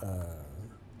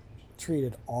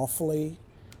treated awfully,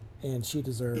 and she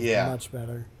deserved much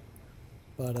better.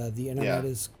 But the internet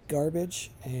is garbage,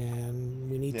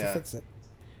 and we need to fix it.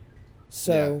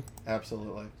 So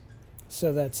absolutely.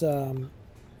 So that's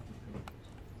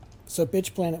so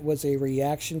Bitch Planet was a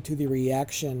reaction to the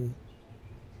reaction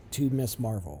to Miss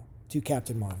Marvel, to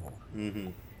Captain Marvel.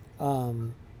 Mm-hmm.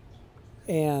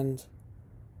 And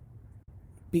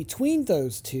between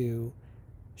those two,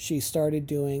 she started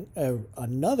doing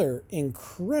another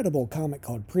incredible comic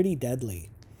called Pretty Deadly,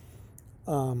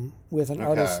 with an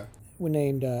artist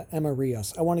named Emma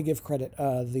Ríos. I want to give credit.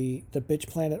 The Bitch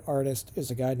Planet artist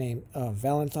is a guy named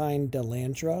Valentine De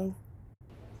Landro.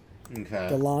 Okay.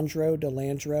 De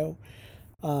Landro.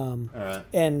 All right.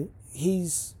 And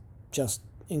he's just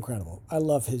incredible. I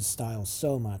love his style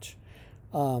so much.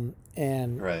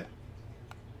 And right.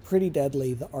 Pretty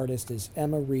Deadly, the artist is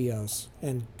Emma Ríos,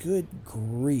 and good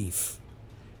grief,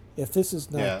 if this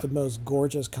is not the most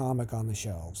gorgeous comic on the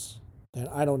shelves, then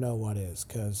I don't know what is,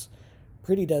 because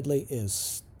Pretty Deadly is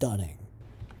stunning.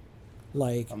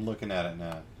 Like, I'm looking at it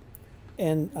now.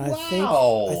 And I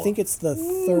think it's the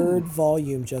third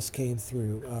volume just came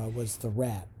through. Was The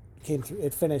Rat came through?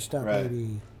 It finished up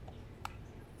maybe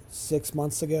 6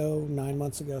 months ago, 9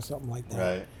 months ago, something like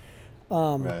that.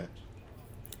 Right.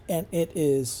 And it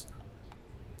is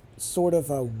sort of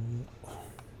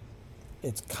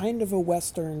it's kind of a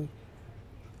Western.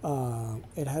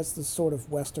 It has this sort of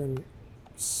Western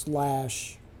 /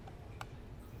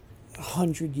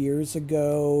 100 years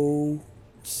ago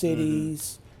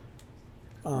cities.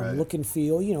 Look and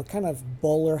feel, kind of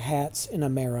bowler hats in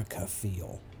America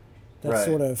feel. That's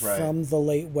sort of from the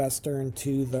late Western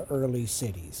to the early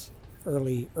cities,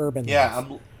 early urban life. Yeah,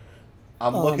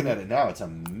 I'm looking at it now. It's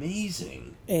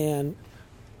amazing. And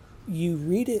you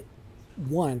read it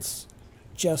once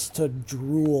just to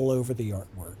drool over the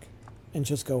artwork and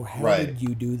just go, how did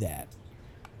you do that?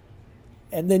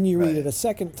 And then you read it a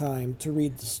second time to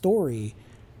read the story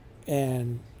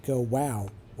and go,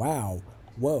 wow,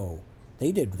 whoa.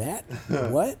 They did that?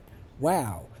 What?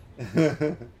 Wow.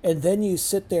 And then you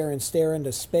sit there and stare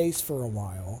into space for a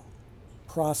while,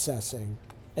 processing.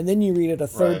 And then you read it a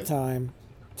third time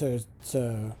to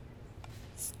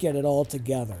get it all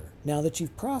together. Now that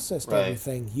you've processed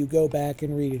everything, you go back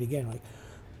and read it again. Like,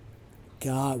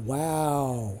 God,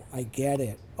 wow, I get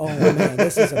it. Oh, man,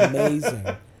 this is amazing.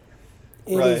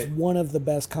 It is one of the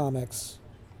best comics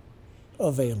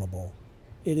available.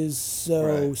 It is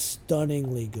so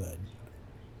stunningly good.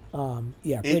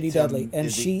 Pretty Deadly.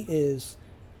 And she is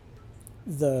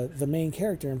the main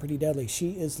character in Pretty Deadly.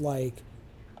 She is like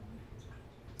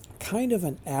kind of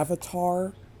an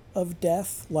avatar of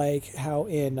death, like how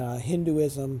in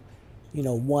Hinduism,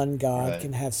 one god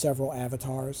can have several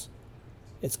avatars.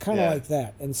 It's kind of like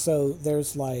that. And so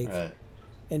there's like,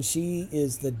 and she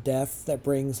is the death that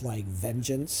brings like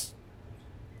vengeance.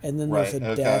 And then there's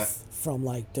a death from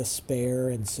like despair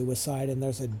and suicide. And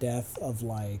there's a death of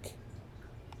like,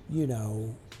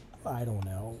 I don't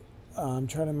know. I'm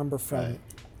trying to remember from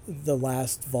the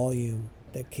last volume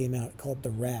that came out called The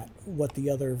Rat, what the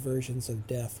other versions of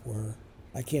death were.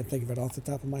 I can't think of it off the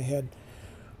top of my head.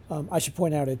 I should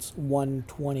point out it's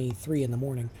 1:23 in the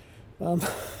morning.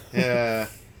 Yeah.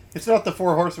 It's not the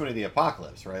Four Horsemen of the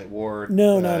Apocalypse, right? War.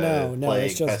 No.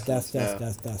 Plague, it's just death.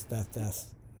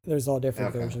 There's all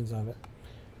different versions of it.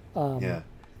 Yeah.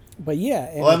 But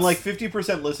yeah. Well, I'm like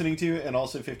 50% listening to and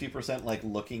also 50% like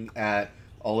looking at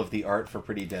all of the art for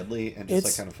Pretty Deadly and just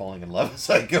like kind of falling in love as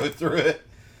I go through it.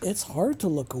 It's hard to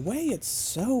look away. It's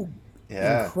so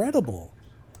incredible.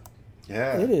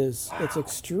 Yeah. It is. Wow. It's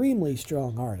extremely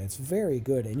strong art. It's very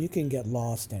good, and you can get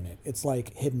lost in it. It's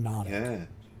like hypnotic. Yeah.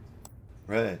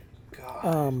 Right.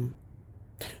 God.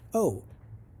 So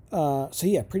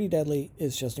yeah, Pretty Deadly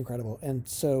is just incredible, and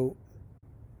so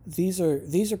these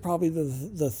are probably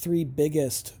the three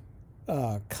biggest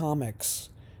comics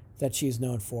that she's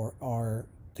known for are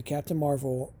the Captain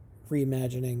Marvel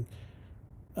reimagining,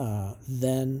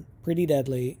 then Pretty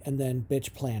Deadly, and then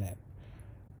Bitch Planet.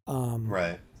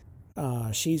 Right.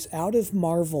 She's out of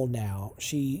Marvel now.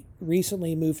 She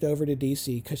recently moved over to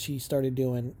DC because she started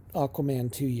doing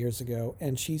Aquaman 2 years ago,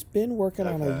 and she's been working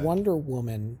on a Wonder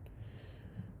Woman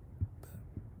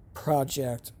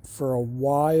project for a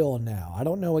while now. I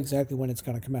don't know exactly when it's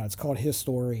going to come out. It's called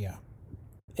Historia,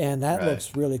 and that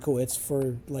looks really cool. It's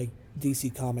for like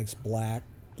DC Comics Black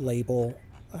Label,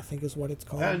 I think is what it's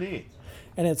called. Oh, neat.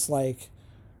 And it's like,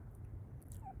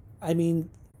 I mean,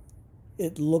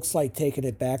 it looks like taking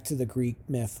it back to the Greek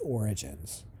myth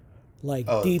origins. Like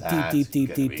deep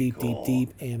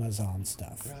Amazon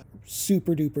stuff. Right.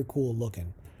 Super duper cool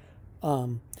looking.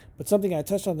 But something I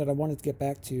touched on that I wanted to get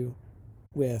back to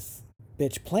with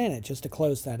Bitch Planet, just to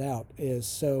close that out, is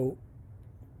so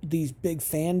these big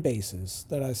fan bases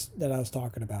that I was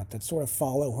talking about that sort of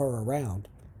follow her around,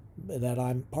 that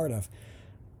I'm part of.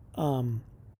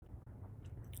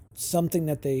 Something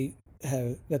that they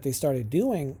started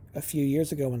doing a few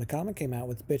years ago when the comic came out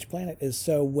with Bitch Planet is,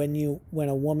 so when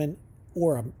a woman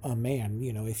or a man,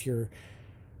 if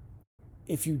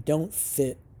you don't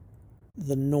fit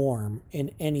the norm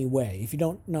in any way, if you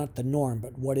don't, not the norm,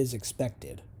 but what is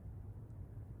expected,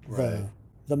 right,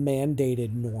 the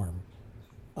mandated norm,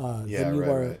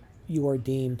 then you are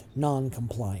deemed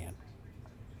non-compliant,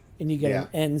 and you get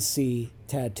an NC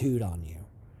tattooed on you.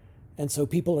 And so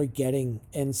people are getting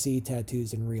NC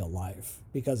tattoos in real life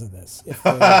because of this.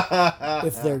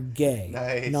 If they're gay,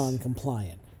 nice.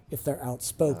 Non-compliant. If they're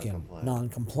outspoken,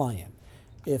 non-compliant.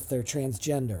 If they're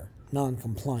transgender,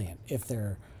 non-compliant. If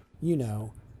they're,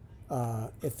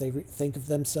 if they think of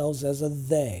themselves as a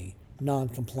they,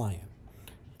 non-compliant.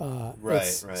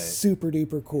 It's super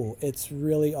duper cool. It's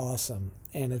really awesome.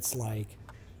 And it's like...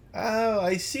 Oh,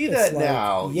 I see that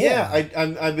now. Yeah,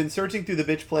 I've been searching through the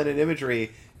Bitch Planet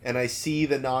imagery, and I see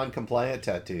the non-compliant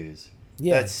tattoos.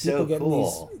 Yeah, that's so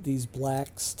cool. These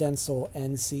black stencil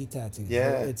NC tattoos.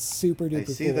 Yeah, it's super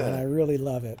duper cool, and I really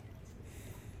love it.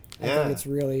 I think it's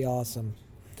really awesome.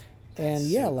 And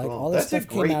that's so like cool. All this stuff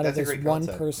came out of this one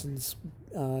concept. person's,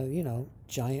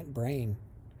 giant brain.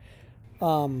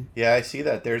 Yeah, I see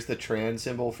that. There's the trans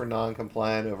symbol for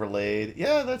non-compliant overlaid.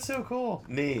 Yeah, that's so cool.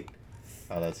 Neat.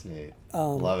 Oh, that's neat.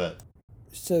 Love it.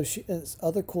 So she has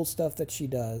other cool stuff that she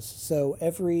does. So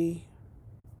I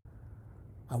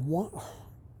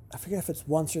forget if it's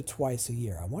once or twice a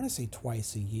year. I want to say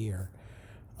twice a year.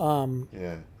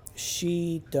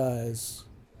 She does,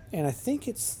 and I think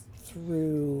it's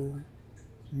through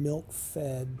Milk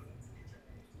Fed.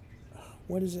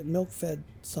 What is it? Milk Fed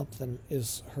something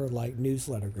is her like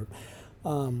newsletter group.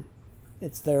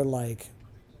 It's their like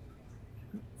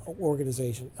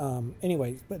organization.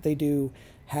 Anyway, but they do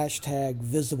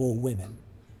 #VisibleWomen,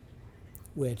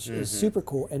 which is super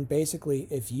cool. And basically,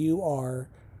 if you are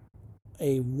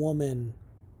a woman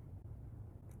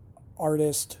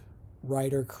artist,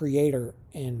 writer, creator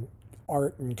in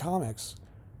art and comics,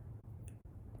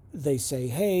 they say,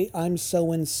 hey, I'm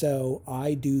so-and-so,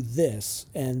 I do this,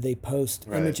 and they post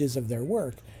images of their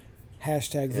work,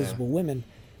 #VisibleWomen,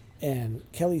 and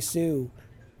Kelly Sue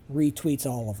retweets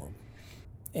all of them.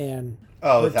 And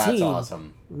that's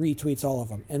awesome. Retweets all of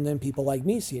them. And then people like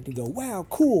me see it and go, wow,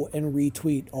 cool, and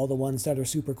retweet all the ones that are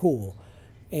super cool.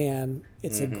 And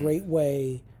it's a great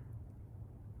way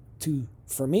to,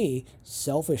 for me,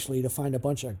 selfishly, to find a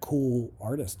bunch of cool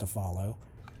artists to follow.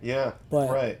 Yeah,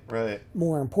 but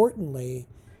more importantly,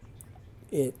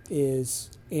 it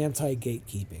is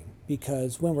anti-gatekeeping.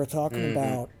 Because when we're talking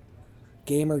about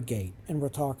Gamergate, and we're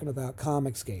talking about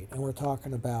Comicsgate, and we're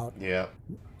talking about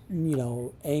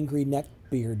angry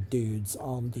neckbeard dudes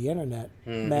on the internet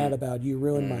mad about you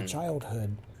ruined my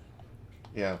childhood.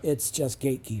 Yeah. It's just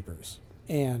gatekeepers.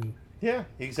 And yeah,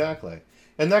 exactly.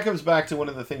 And that comes back to one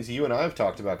of the things you and I have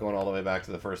talked about going all the way back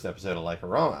to the first episode of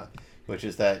Like-O-Rama, which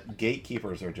is that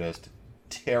gatekeepers are just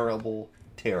terrible,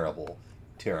 terrible,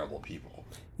 terrible people.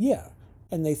 Yeah.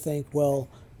 And they think, well,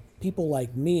 people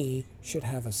like me should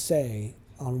have a say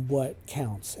on what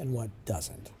counts and what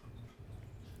doesn't.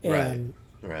 And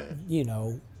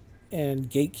and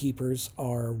gatekeepers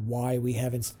are why we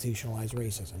have institutionalized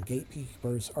racism.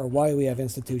 Gatekeepers are why we have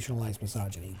institutionalized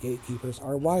misogyny. Gatekeepers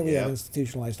are why we have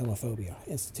institutionalized homophobia,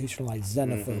 institutionalized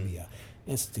xenophobia,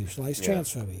 institutionalized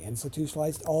transphobia,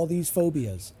 institutionalized all these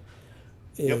phobias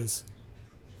is,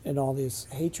 and all this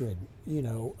hatred,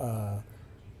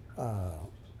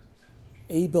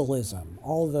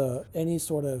 ableism, any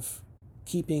sort of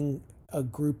keeping a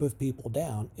group of people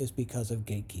down is because of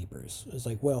gatekeepers. It's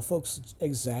like, well, folks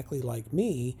exactly like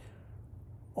me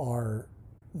are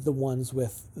the ones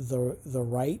with the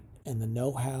right and the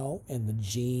know-how and the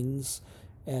genes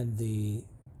and the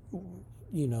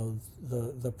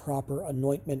proper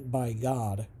anointment by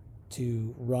God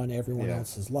to run everyone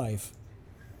else's life.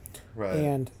 Right.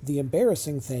 And the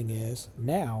embarrassing thing is,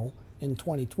 now in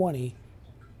 2020,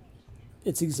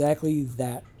 it's exactly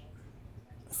that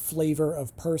flavor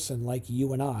of person, like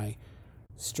you and I,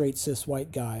 straight cis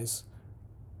white guys,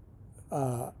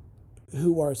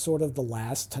 who are sort of the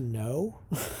last to know.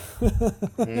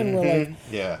 And we're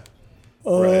like,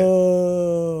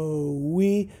 oh,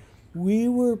 we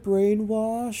were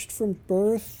brainwashed from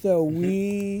birth that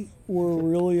we were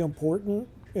really important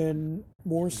and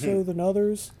more so than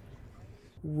others.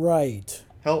 Right.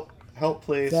 Help,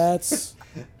 please. That's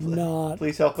not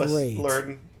please help great. Us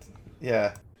learn.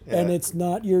 Yeah. And it's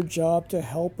not your job to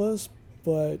help us,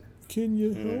 but can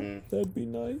you help? That'd be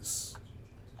nice.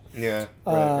 Yeah,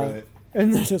 right.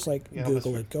 And then just like,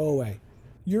 Google it, go away.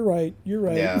 You're right.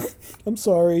 Yeah. I'm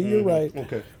sorry, you're right.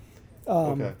 Okay.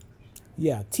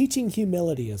 Yeah, teaching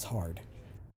humility is hard.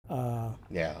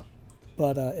 Yeah.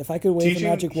 But if I could wave a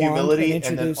magic wand and introduce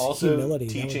and then also humility,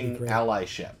 teaching that would be great.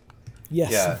 allyship.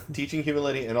 Yes. Yeah, teaching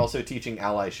humility and also teaching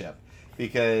allyship.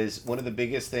 Because one of the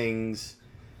biggest things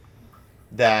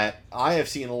that I have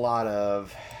seen a lot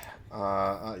of,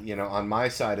 on my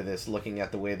side of this, looking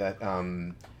at the way that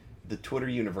the Twitter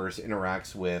universe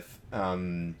interacts with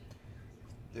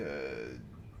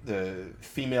the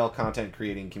female content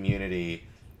creating community,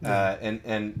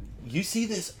 and you see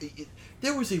this.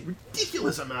 There was a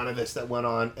ridiculous amount of this that went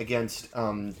on against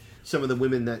some of the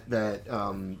women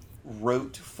that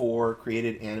wrote for,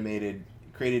 created animation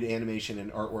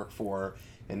and artwork for,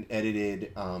 and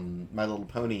edited My Little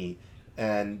Pony.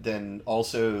 And then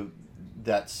also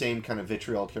that same kind of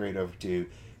vitriol carried over to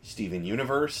Steven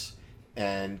Universe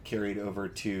and carried over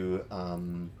to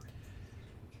I'm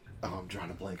drawing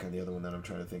a blank on the other one that I'm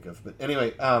trying to think of. But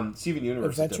anyway, Steven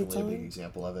Universe is definitely a big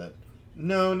example of it.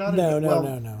 No.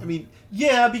 I mean,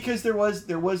 yeah, because there was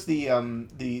the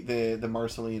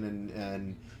Marceline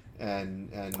and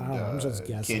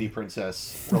Candy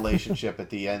Princess relationship at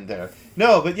the end there.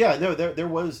 There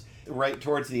was right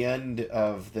towards the end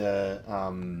of the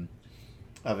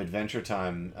of Adventure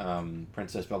Time,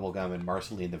 Princess Bubblegum and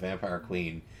Marceline the Vampire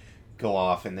Queen go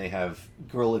off and they have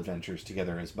girl adventures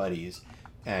together as buddies,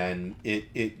 and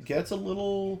it gets a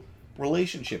little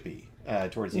relationshipy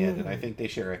towards the end, and I think they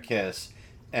share a kiss,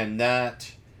 and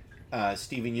that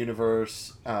Steven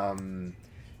Universe,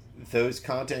 those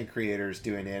content creators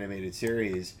do an animated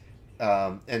series,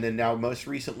 and then now most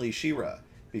recently She-Ra,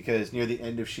 because near the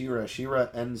end of She-Ra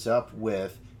ends up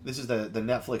with, this is the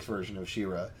Netflix version of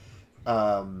She-Ra.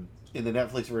 In the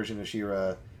Netflix version of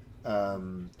She-Ra,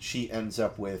 she ends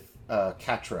up with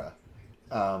Catra,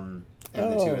 and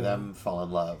the two of them fall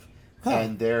in love. Huh.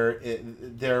 And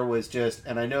there was just,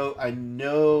 and I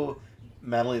know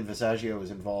Madeline Visaggio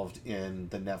was involved in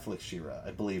the Netflix She-Ra.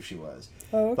 I believe she was.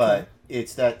 Oh, okay. But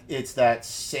it's that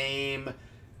same,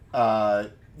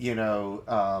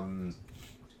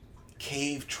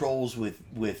 cave trolls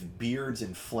with beards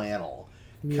and flannel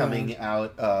coming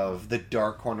out of the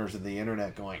dark corners of the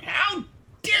internet going, "How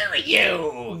dare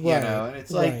you?" Right, and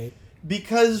it's like,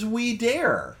 because we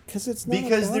dare. Because it's not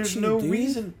because about there's you, no dude.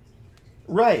 Reason.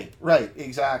 Right,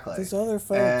 exactly. There's other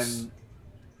folks.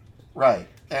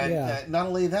 And not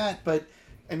only that, but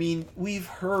I mean, we've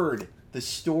heard the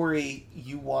story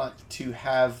you want to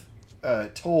have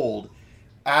told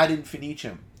ad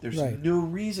infinitum. There's no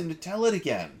reason to tell it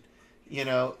again.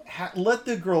 Let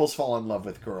the girls fall in love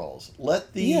with girls.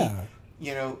 Let the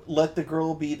let the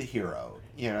girl be the hero.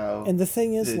 And the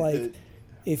thing is,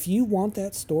 if you want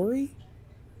that story,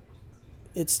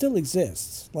 it still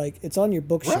exists. Like, it's on your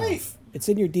bookshelf. Right. It's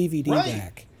in your DVD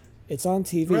rack. It's on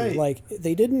TV. Right. Like,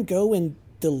 they didn't go and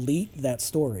delete that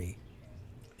story.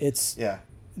 They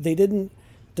didn't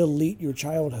delete your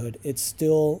childhood. It's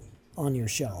still on your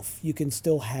shelf. You can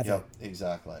still have it.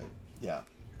 Exactly. Yeah.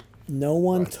 No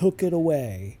one took it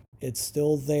away. It's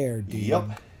still there, dude.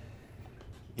 Yep.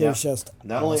 There's just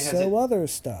not also other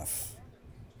stuff,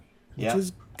 which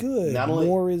is good.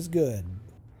 More is good.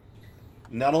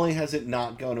 Not only has it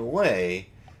not gone away,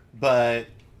 but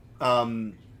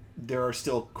there are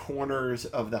still corners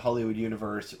of the Hollywood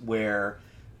universe where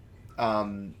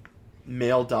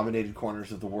male-dominated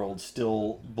corners of the world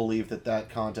still believe that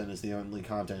content is the only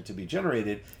content to be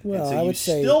generated. Well, and so I you would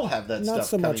say still have that not stuff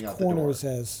so coming much out the door. corners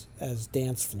as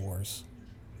dance floors.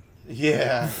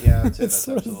 Yeah, It's I'd say that's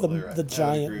sort of absolutely the right.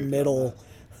 giant middle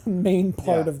main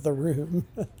part of the room.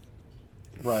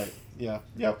 Right. Yeah.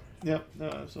 Yep. No,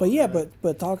 absolutely. But yeah, right.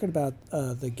 but talking about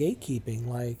the gatekeeping,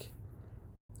 like,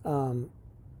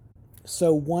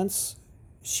 so once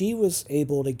she was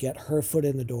able to get her foot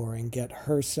in the door and get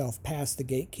herself past the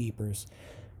gatekeepers,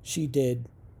 she did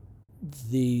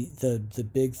the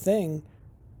big thing,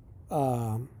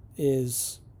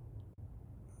 is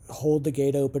hold the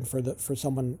gate open for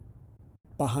someone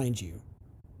behind you.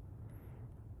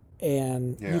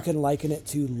 And you can liken it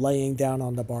to laying down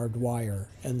on the barbed wire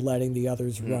and letting the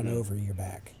others run over your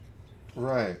back.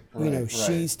 Right.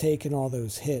 She's taken all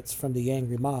those hits from the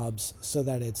angry mobs so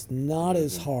that it's not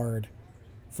as hard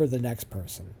for the next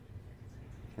person.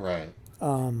 Right.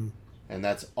 And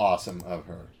that's awesome of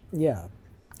her. Yeah.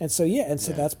 And so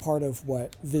that's part of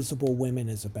what Visible Women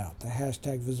is about. The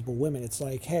hashtag Visible Women. It's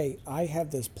like, hey, I have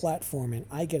this platform and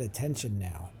I get attention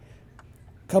now.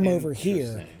 Come over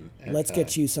here. Let's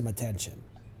get you some attention.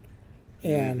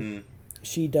 And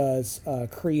she does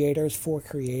Creators for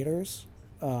Creators,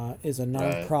 is a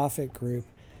nonprofit group,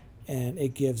 and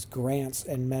it gives grants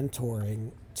and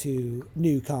mentoring to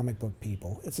new comic book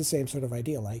people. It's the same sort of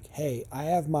idea. Like, hey,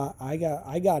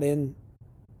 I got in,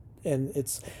 and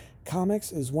it's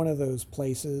comics is one of those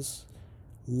places,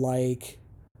 like,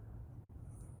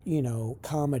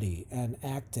 comedy and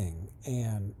acting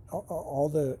and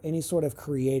all any sort of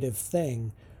creative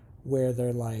thing where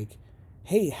they're like,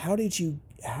 hey, how did you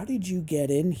get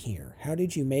in here? How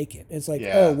did you make it? It's like,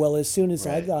 oh, well, as soon as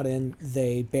I got in,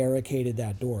 they barricaded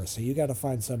that door. So you got to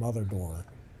find some other door.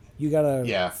 You got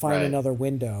to find another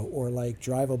window, or like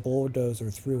drive a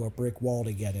bulldozer through a brick wall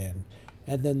to get in.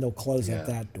 And then they'll close up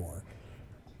that door.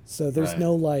 So there's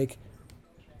no like,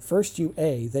 first you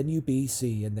A, then you B,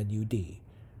 C, and then you D.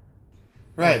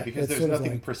 Right, because there's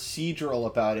nothing procedural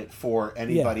about it for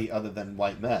anybody other than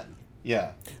white men.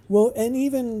 Yeah. Well, and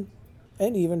even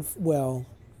well,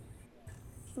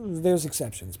 there's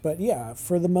exceptions, but yeah,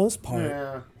 for the most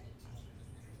part,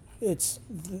 it's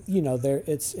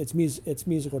it's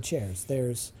musical chairs.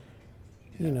 There's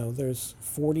there's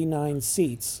 49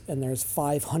 seats and there's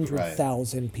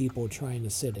 500,000 people trying to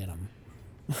sit in them.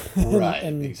 Right.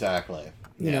 Exactly.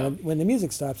 You know, when the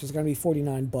music stops, there's going to be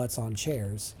 49 butts on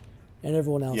chairs, and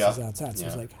everyone else is outside. So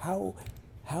it's like, how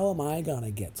am I going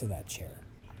to get to that chair?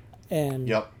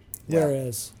 And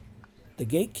whereas the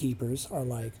gatekeepers are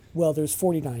like, well, there's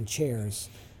 49 chairs,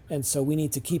 and so we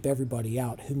need to keep everybody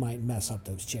out who might mess up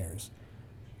those chairs.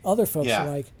 Other folks are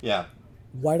like,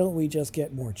 why don't we just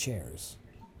get more chairs?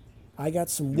 I got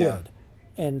some wood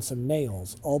and some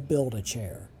nails. I'll build a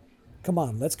chair. Come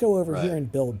on, let's go over here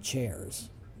and build chairs.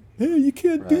 Hey, you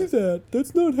can't do that.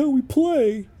 That's not how we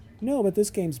play. No, but this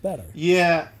game's better.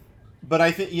 Yeah, but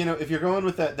I think, if you're going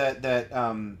with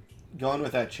going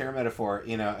with that chair metaphor,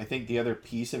 I think the other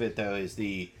piece of it, though, is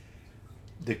the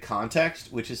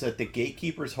context, which is that the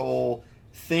gatekeeper's whole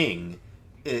thing,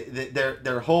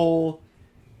 their whole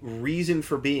reason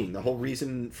for being, the whole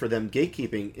reason for them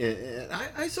gatekeeping, and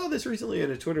I saw this recently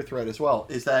in a Twitter thread as well,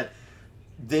 is that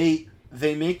they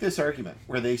make this argument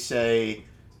where they say,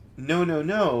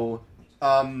 no,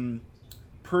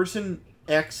 person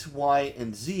X, Y,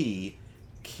 and Z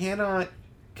cannot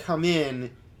come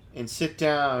in and sit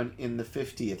down in the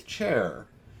 50th chair.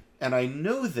 And I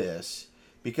know this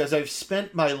because I've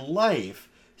spent my life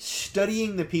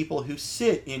studying the people who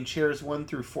sit in chairs 1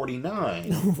 through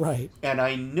 49. Right. And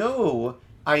I know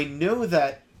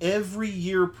that every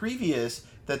year previous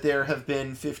that there have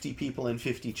been 50 people in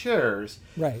 50 chairs,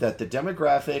 that the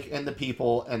demographic and the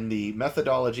people and the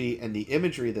methodology and the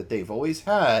imagery that they've always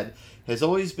had has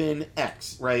always been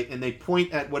X, right? And they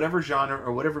point at whatever genre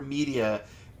or whatever media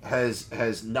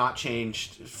has not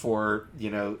changed for,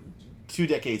 2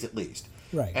 decades at least.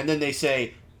 Right. And then they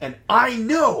say, and I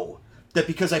know that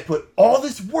because I put all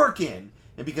this work in,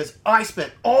 and because I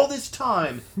spent all this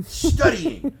time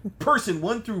studying person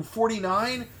 1 through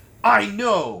 49, I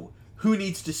know who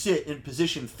needs to sit in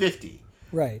position 50.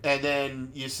 Right. And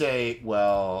then you say,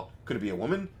 well, could it be a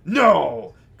woman?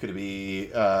 No. Could it be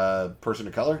a person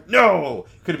of color? No.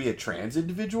 Could it be a trans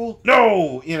individual?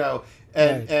 No.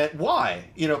 And why?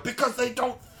 Because they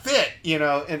don't fit,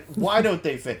 and why don't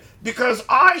they fit? Because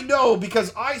I know,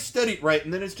 because I studied, right?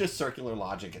 And then it's just circular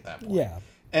logic at that point. Yeah.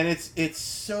 And it's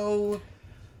so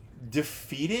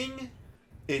defeating.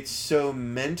 It's so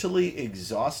mentally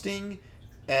exhausting,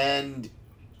 and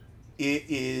it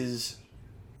is.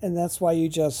 And that's why you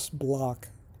just block.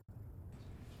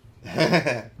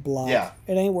 block. Yeah.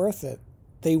 It ain't worth it.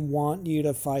 They want you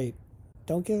to fight.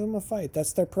 Don't give them a fight.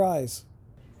 That's their prize.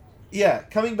 Yeah,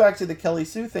 coming back to the Kelly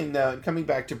Sue thing now, and coming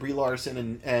back to Brie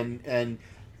Larson and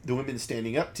the women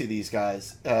standing up to these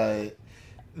guys, the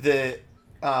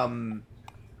thing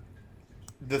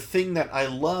that I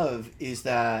love is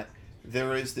that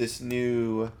there is this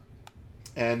new,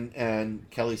 and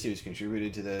Kelly Sue has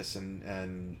contributed to this,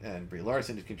 and Brie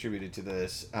Larson has contributed to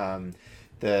this.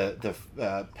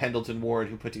 The Pendleton Ward,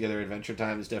 who put together Adventure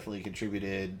Time, has definitely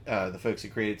contributed. The folks who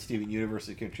created Steven Universe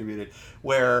have contributed,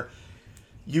 where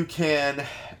you can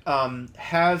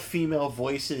have female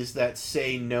voices that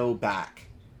say no back,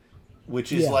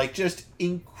 which is like just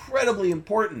incredibly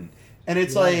important. And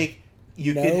it's like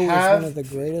you no can have is one of the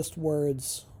greatest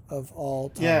words of all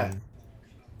time. Yeah,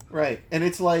 right. And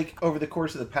it's like over the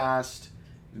course of the past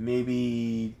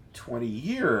maybe 20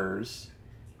 years,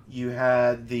 you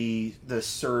had the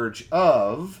surge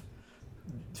of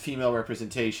female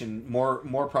representation,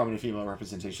 more prominent female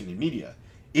representation in media.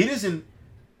 It isn't,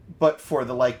 but for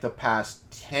the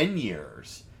past 10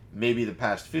 years, maybe the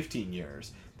past 15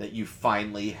 years, that you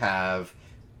finally have,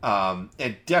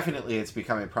 and definitely it's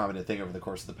become a prominent thing over the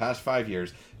course of the past 5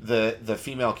 years, the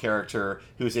female character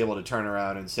who's able to turn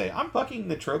around and say, I'm bucking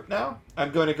the trope now.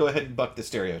 I'm going to go ahead and buck the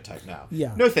stereotype now.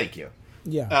 Yeah. No, thank you.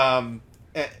 Yeah.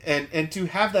 And to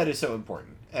have that is so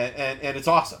important, and it's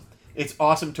awesome. It's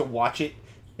awesome to watch it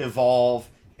evolve,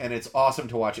 and it's awesome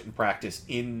to watch it in practice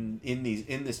in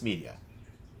this media.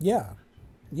 Yeah,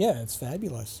 it's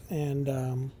fabulous,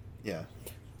 and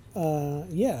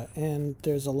and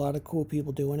there's a lot of cool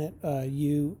people doing it.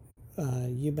 You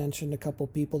mentioned a couple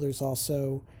people. There's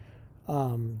also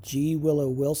G. Willow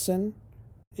Wilson.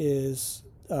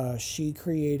 She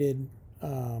created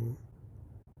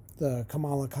the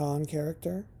Kamala Khan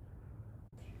character.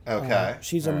 Okay.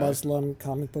 She's a Muslim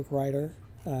comic book writer.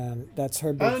 That's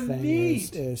her big thing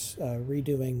is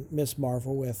redoing Miss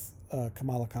Marvel with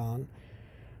Kamala Khan.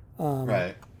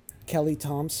 Right. Kelly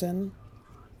Thompson.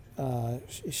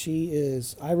 She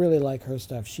is. I really like her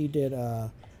stuff. She did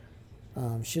a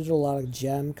lot of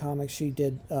Gem comics. She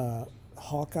did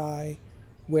Hawkeye,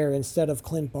 where instead of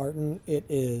Clint Barton, it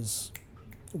is,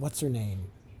 what's her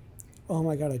name? Oh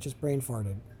my God! I just brain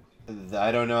farted.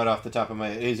 I don't know it off the top of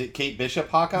my... Is it Kate Bishop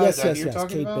Hawkeye? Yes, Is that who you're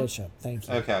talking Kate about? Bishop. Thank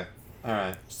you. Okay. All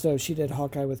right. So she did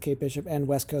Hawkeye with Kate Bishop and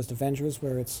West Coast Avengers,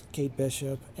 where it's Kate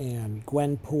Bishop and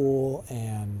Gwenpool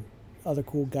and other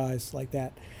cool guys like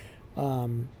that.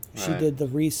 She did the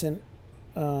recent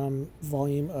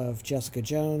volume of Jessica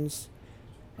Jones.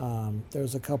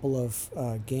 There's a couple of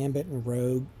Gambit and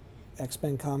Rogue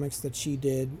X-Men comics that she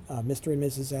did, Mr. and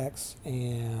Mrs. X,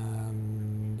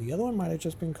 and the other one might have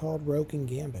just been called Rogue and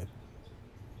Gambit.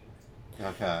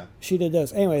 Okay. She did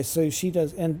those. Anyway, so she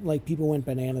does, and like people went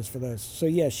bananas for those. So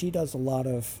yeah, she does a lot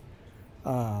of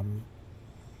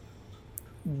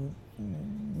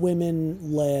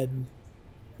women-led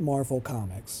Marvel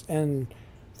comics, and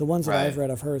the ones that I've read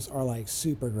of hers are like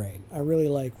super great. I really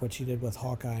like what she did with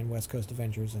Hawkeye and West Coast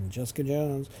Avengers and Jessica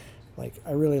Jones. Like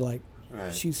I really like.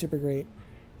 She's super great.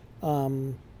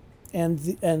 And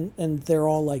they're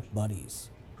all like buddies.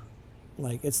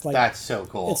 Like it's like that's so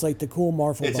cool. It's like the cool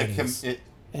Marvel buddies.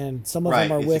 And some of them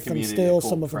are with them still.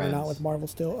 Some of them are not with Marvel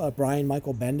still. Brian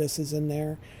Michael Bendis is in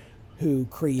there, who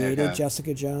created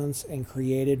Jessica Jones and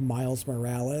created Miles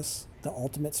Morales, the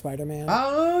Ultimate Spider-Man.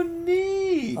 Oh,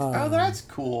 neat! That's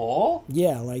cool.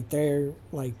 Yeah, like their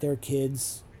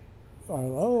kids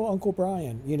are Uncle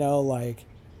Brian.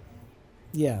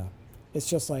 Yeah, it's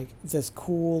just like this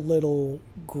cool little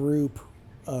group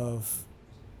of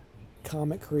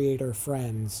comic creator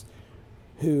friends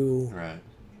who,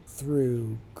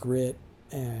 through grit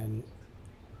and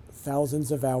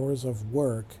thousands of hours of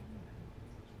work,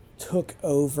 took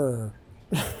over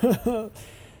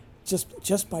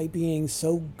just by being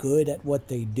so good at what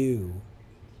they do.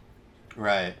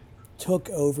 Right. Took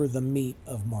over the meat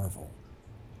of Marvel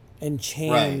and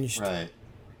changed. Right.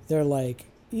 They're like,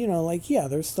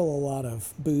 there's still a lot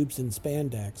of boobs and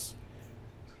spandex,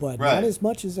 but not as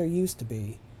much as there used to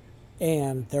be.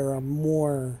 And there are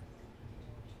more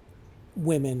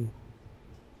women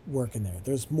working there.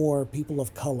 There's more people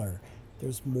of color.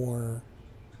 There's more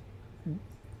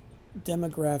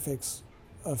demographics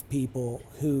of people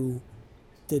who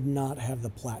did not have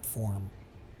the platform.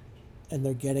 And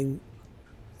they're getting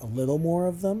a little more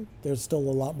of them. There's still a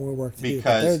lot more work to do.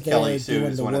 Because Kelly Sue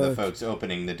is one of the folks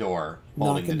opening the door,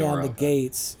 holding the door knocking down open. the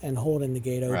gates and holding the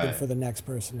gate open Right. for the next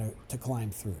person to climb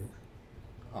through.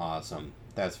 Awesome.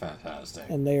 That's fantastic.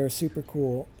 And they are super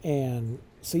cool. And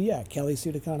so, yeah, Kelly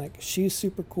Sue DeConnick, she's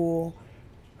super cool.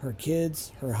 her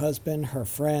kids, her husband, her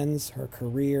friends, her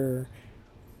career.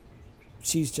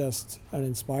 She's just an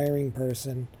inspiring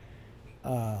person.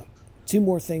 Two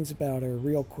more things about her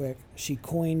real quick. She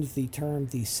coined the term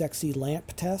the sexy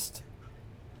lamp test.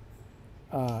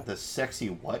 The sexy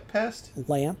what pest?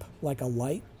 Lamp, like a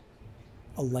light.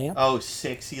 A lamp. Oh,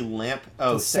 sexy lamp.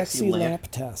 Oh, the sexy lamp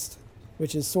test,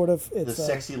 which is sort of the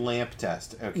sexy lamp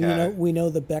test. Okay. We know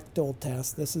the Bechdel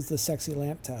test. This is the sexy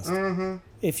lamp test. Mm-hmm.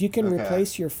 If you can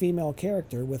replace your female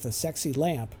character with a sexy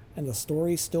lamp and the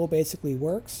story still basically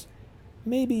works,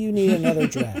 maybe you need another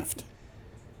draft.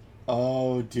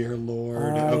 Oh dear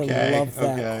Lord! I okay. love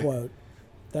that quote.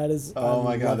 That is. Oh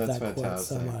my God, that's that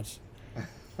fantastic. Quote so much.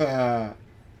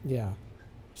 Yeah,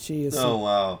 she is. Oh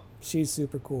wow. She's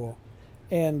super cool.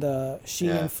 And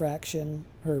and Fraction,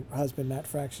 her husband Matt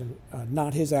Fraction,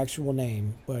 not his actual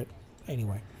name, but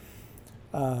anyway.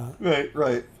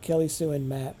 Right. Kelly Sue and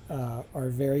Matt are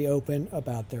very open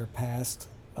about their past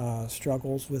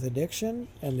struggles with addiction,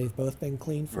 and they've both been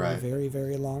clean for a very,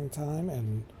 very long time,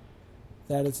 and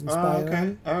that is inspiring.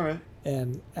 Okay, all right.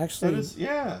 And actually,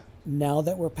 now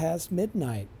that we're past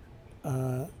midnight,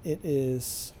 it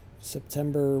is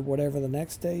September, whatever the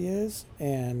next day is,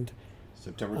 and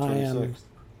September 26th. I am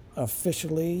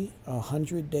officially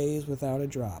 100 days without a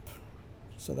drop.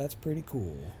 So that's pretty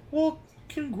cool. Well,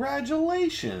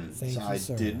 congratulations. Thank you,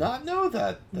 sir. I did not know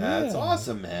that. That's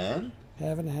awesome, man.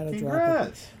 Haven't had a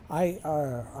Congrats. drop.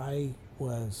 I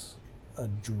was a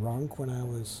drunk when I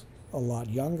was a lot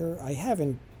younger. I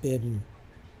haven't been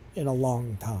in a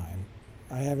long time.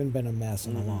 I haven't been a mess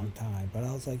in a long time. But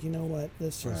I was like, you know what?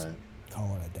 Let's just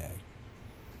call it a day.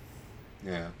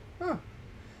 Yeah. Huh.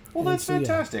 Well, that's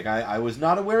fantastic. I was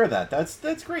not aware of that.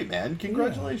 That's great, man.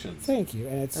 Congratulations. Yeah, thank you.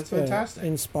 And it's that's fantastic.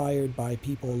 Inspired by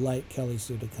people like Kelly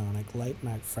Sue DeConnick, like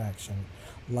Matt Fraction,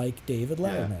 like David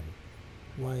Letterman,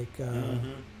 like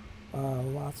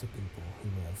lots of people who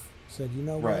have said, you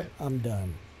know what, I'm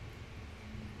done.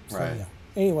 So, yeah.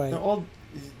 Anyway. Well,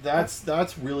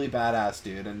 that's really badass,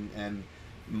 dude. And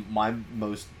my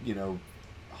most,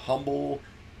 humble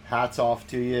hats off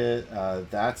to you.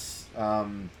 That's...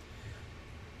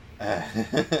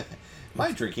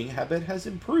 my drinking habit has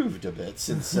improved a bit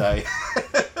since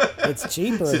it's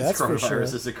cheaper. Since that's for sure.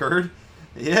 Coronavirus has occurred.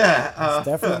 Yeah, it's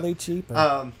definitely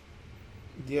cheaper.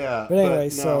 Yeah, but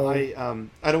anyway, no,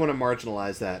 I don't want to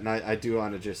marginalize that, and I do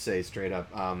want to just say straight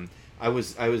up, I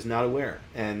was not aware,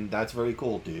 and that's very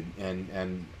cool, dude,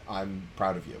 and I'm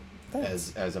proud of you.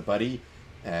 Thanks. as a buddy,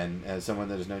 and as someone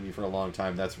that has known you for a long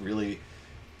time. That's really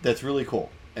cool.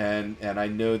 And I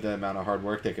know the amount of hard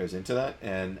work that goes into that,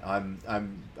 and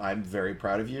I'm very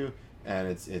proud of you, and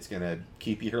it's gonna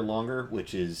keep you here longer,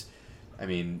 which is, I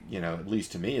mean, at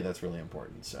least to me, that's really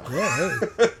important. So yeah,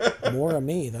 hey, more of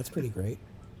me. That's pretty great.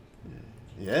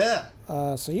 Yeah.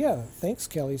 Thanks,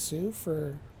 Kelly Sue,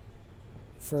 for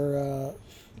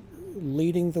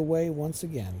leading the way once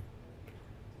again.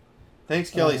 Thanks,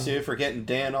 Kelly Sue, for getting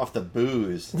Dan off the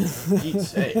booze. Pete's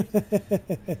sake.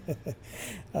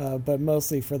 But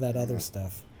mostly for that other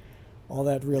stuff. All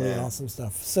that really awesome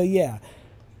stuff. So,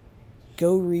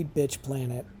 go read Bitch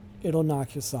Planet. It'll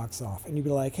knock your socks off. And you'll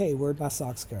be like, hey, where'd my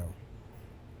socks go?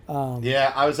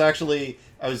 I was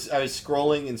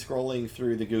scrolling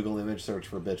through the Google image search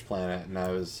for Bitch Planet, and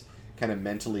I was kind of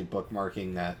mentally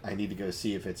bookmarking that I need to go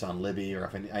see if it's on Libby, or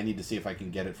if I need to see if I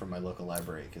can get it from my local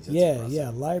library, because it's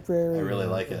impressive. Library. I really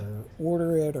like it.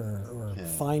 Order it, or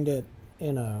find it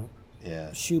in a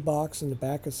shoebox in the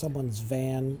back of someone's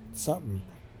van. Something.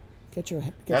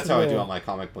 That's how I do all my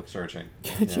comic book searching.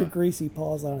 Get your greasy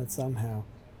paws on it somehow.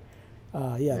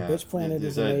 Bitch Planet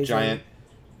is amazing. Giant.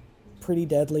 Pretty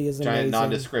Deadly is amazing. Giant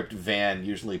nondescript van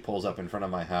usually pulls up in front of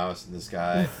my house, and this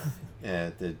guy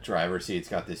at the driver's seat's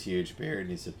got this huge beard, and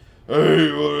he said,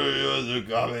 "Hey, what are you other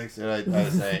comics?" And I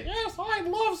say, "Yes, I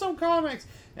love some comics."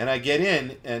 And I get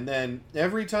in, and then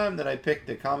every time that I pick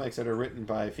the comics that are written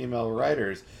by female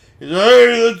writers, he's like,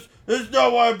 "Hey, that's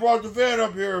not why I brought the van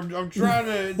up here. I'm trying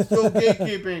to instill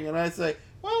gatekeeping." And I say,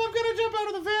 "Well, I'm gonna jump out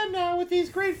of the van now with these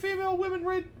great female women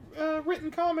written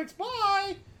comics.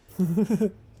 Bye."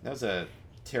 That was a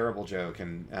terrible joke,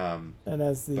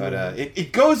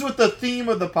 it goes with the theme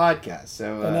of the podcast.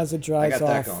 So and as it drives I got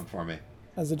off, that going for me.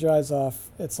 As it drives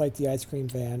off, it's like the ice cream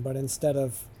van, but instead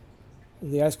of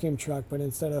the ice cream truck,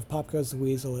 Pop Goes the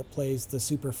Weasel, it plays the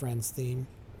Super Friends theme.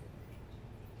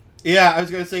 Yeah, I was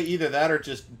going to say either that or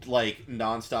just like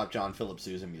nonstop John Philip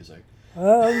Sousa music.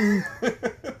 And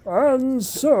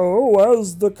so,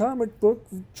 as the comic book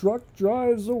truck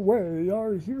drives away,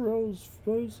 our heroes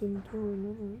face into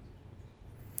another.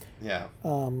 Yeah.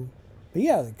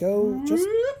 Go just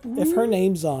if her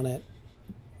name's on it,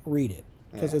 read it.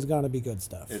 because it's going to be good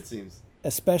stuff. It seems.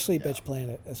 Especially Bitch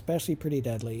Planet, especially Pretty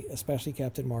Deadly, especially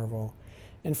Captain Marvel.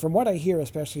 And from what I hear,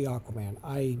 especially Aquaman.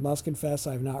 I must confess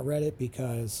I've not read it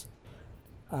because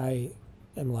I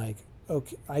am like,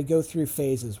 okay, I go through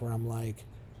phases where I'm like,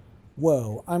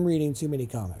 whoa, I'm reading too many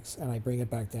comics. And I bring it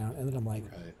back down. And then I'm like,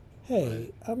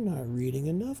 hey, I'm not reading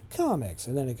enough comics.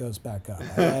 And then it goes back up.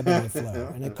 I ebb and I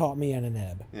flow. And it caught me in an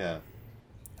ebb. Yeah.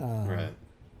 Right.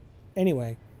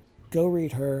 Anyway, go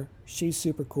read her. She's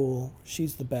super cool.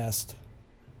 She's the best.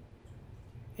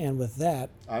 And with that,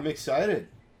 I'm excited.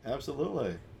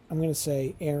 Absolutely. I'm going to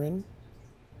say, Aaron,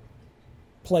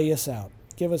 play us out.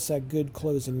 Give us that good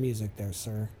closing music there,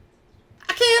 sir.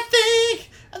 I can't think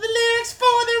of the lyrics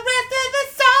for the rest of the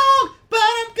song, but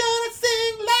I'm gonna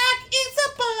sing like it's a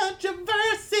bunch of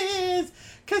verses,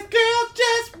 'cause girls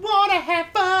just wanna have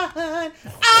fun.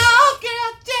 Oh,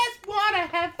 girls just wanna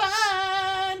have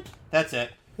fun. That's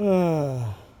it.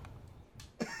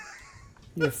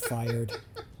 You're fired.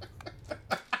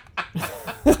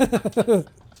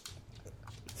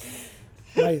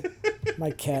 My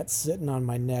cat's sitting on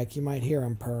my neck. You might hear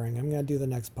him purring. I'm going to do the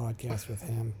next podcast with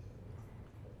him.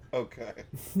 Okay.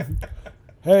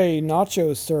 Hey,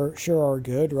 nachos sure are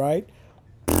good, right?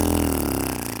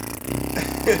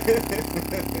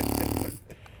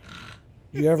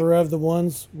 You ever have the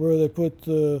ones where they put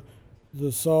the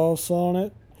sauce on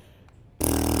it?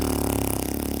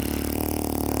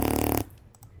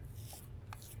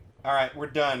 All right, we're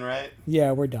done, right?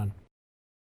 Yeah, we're done.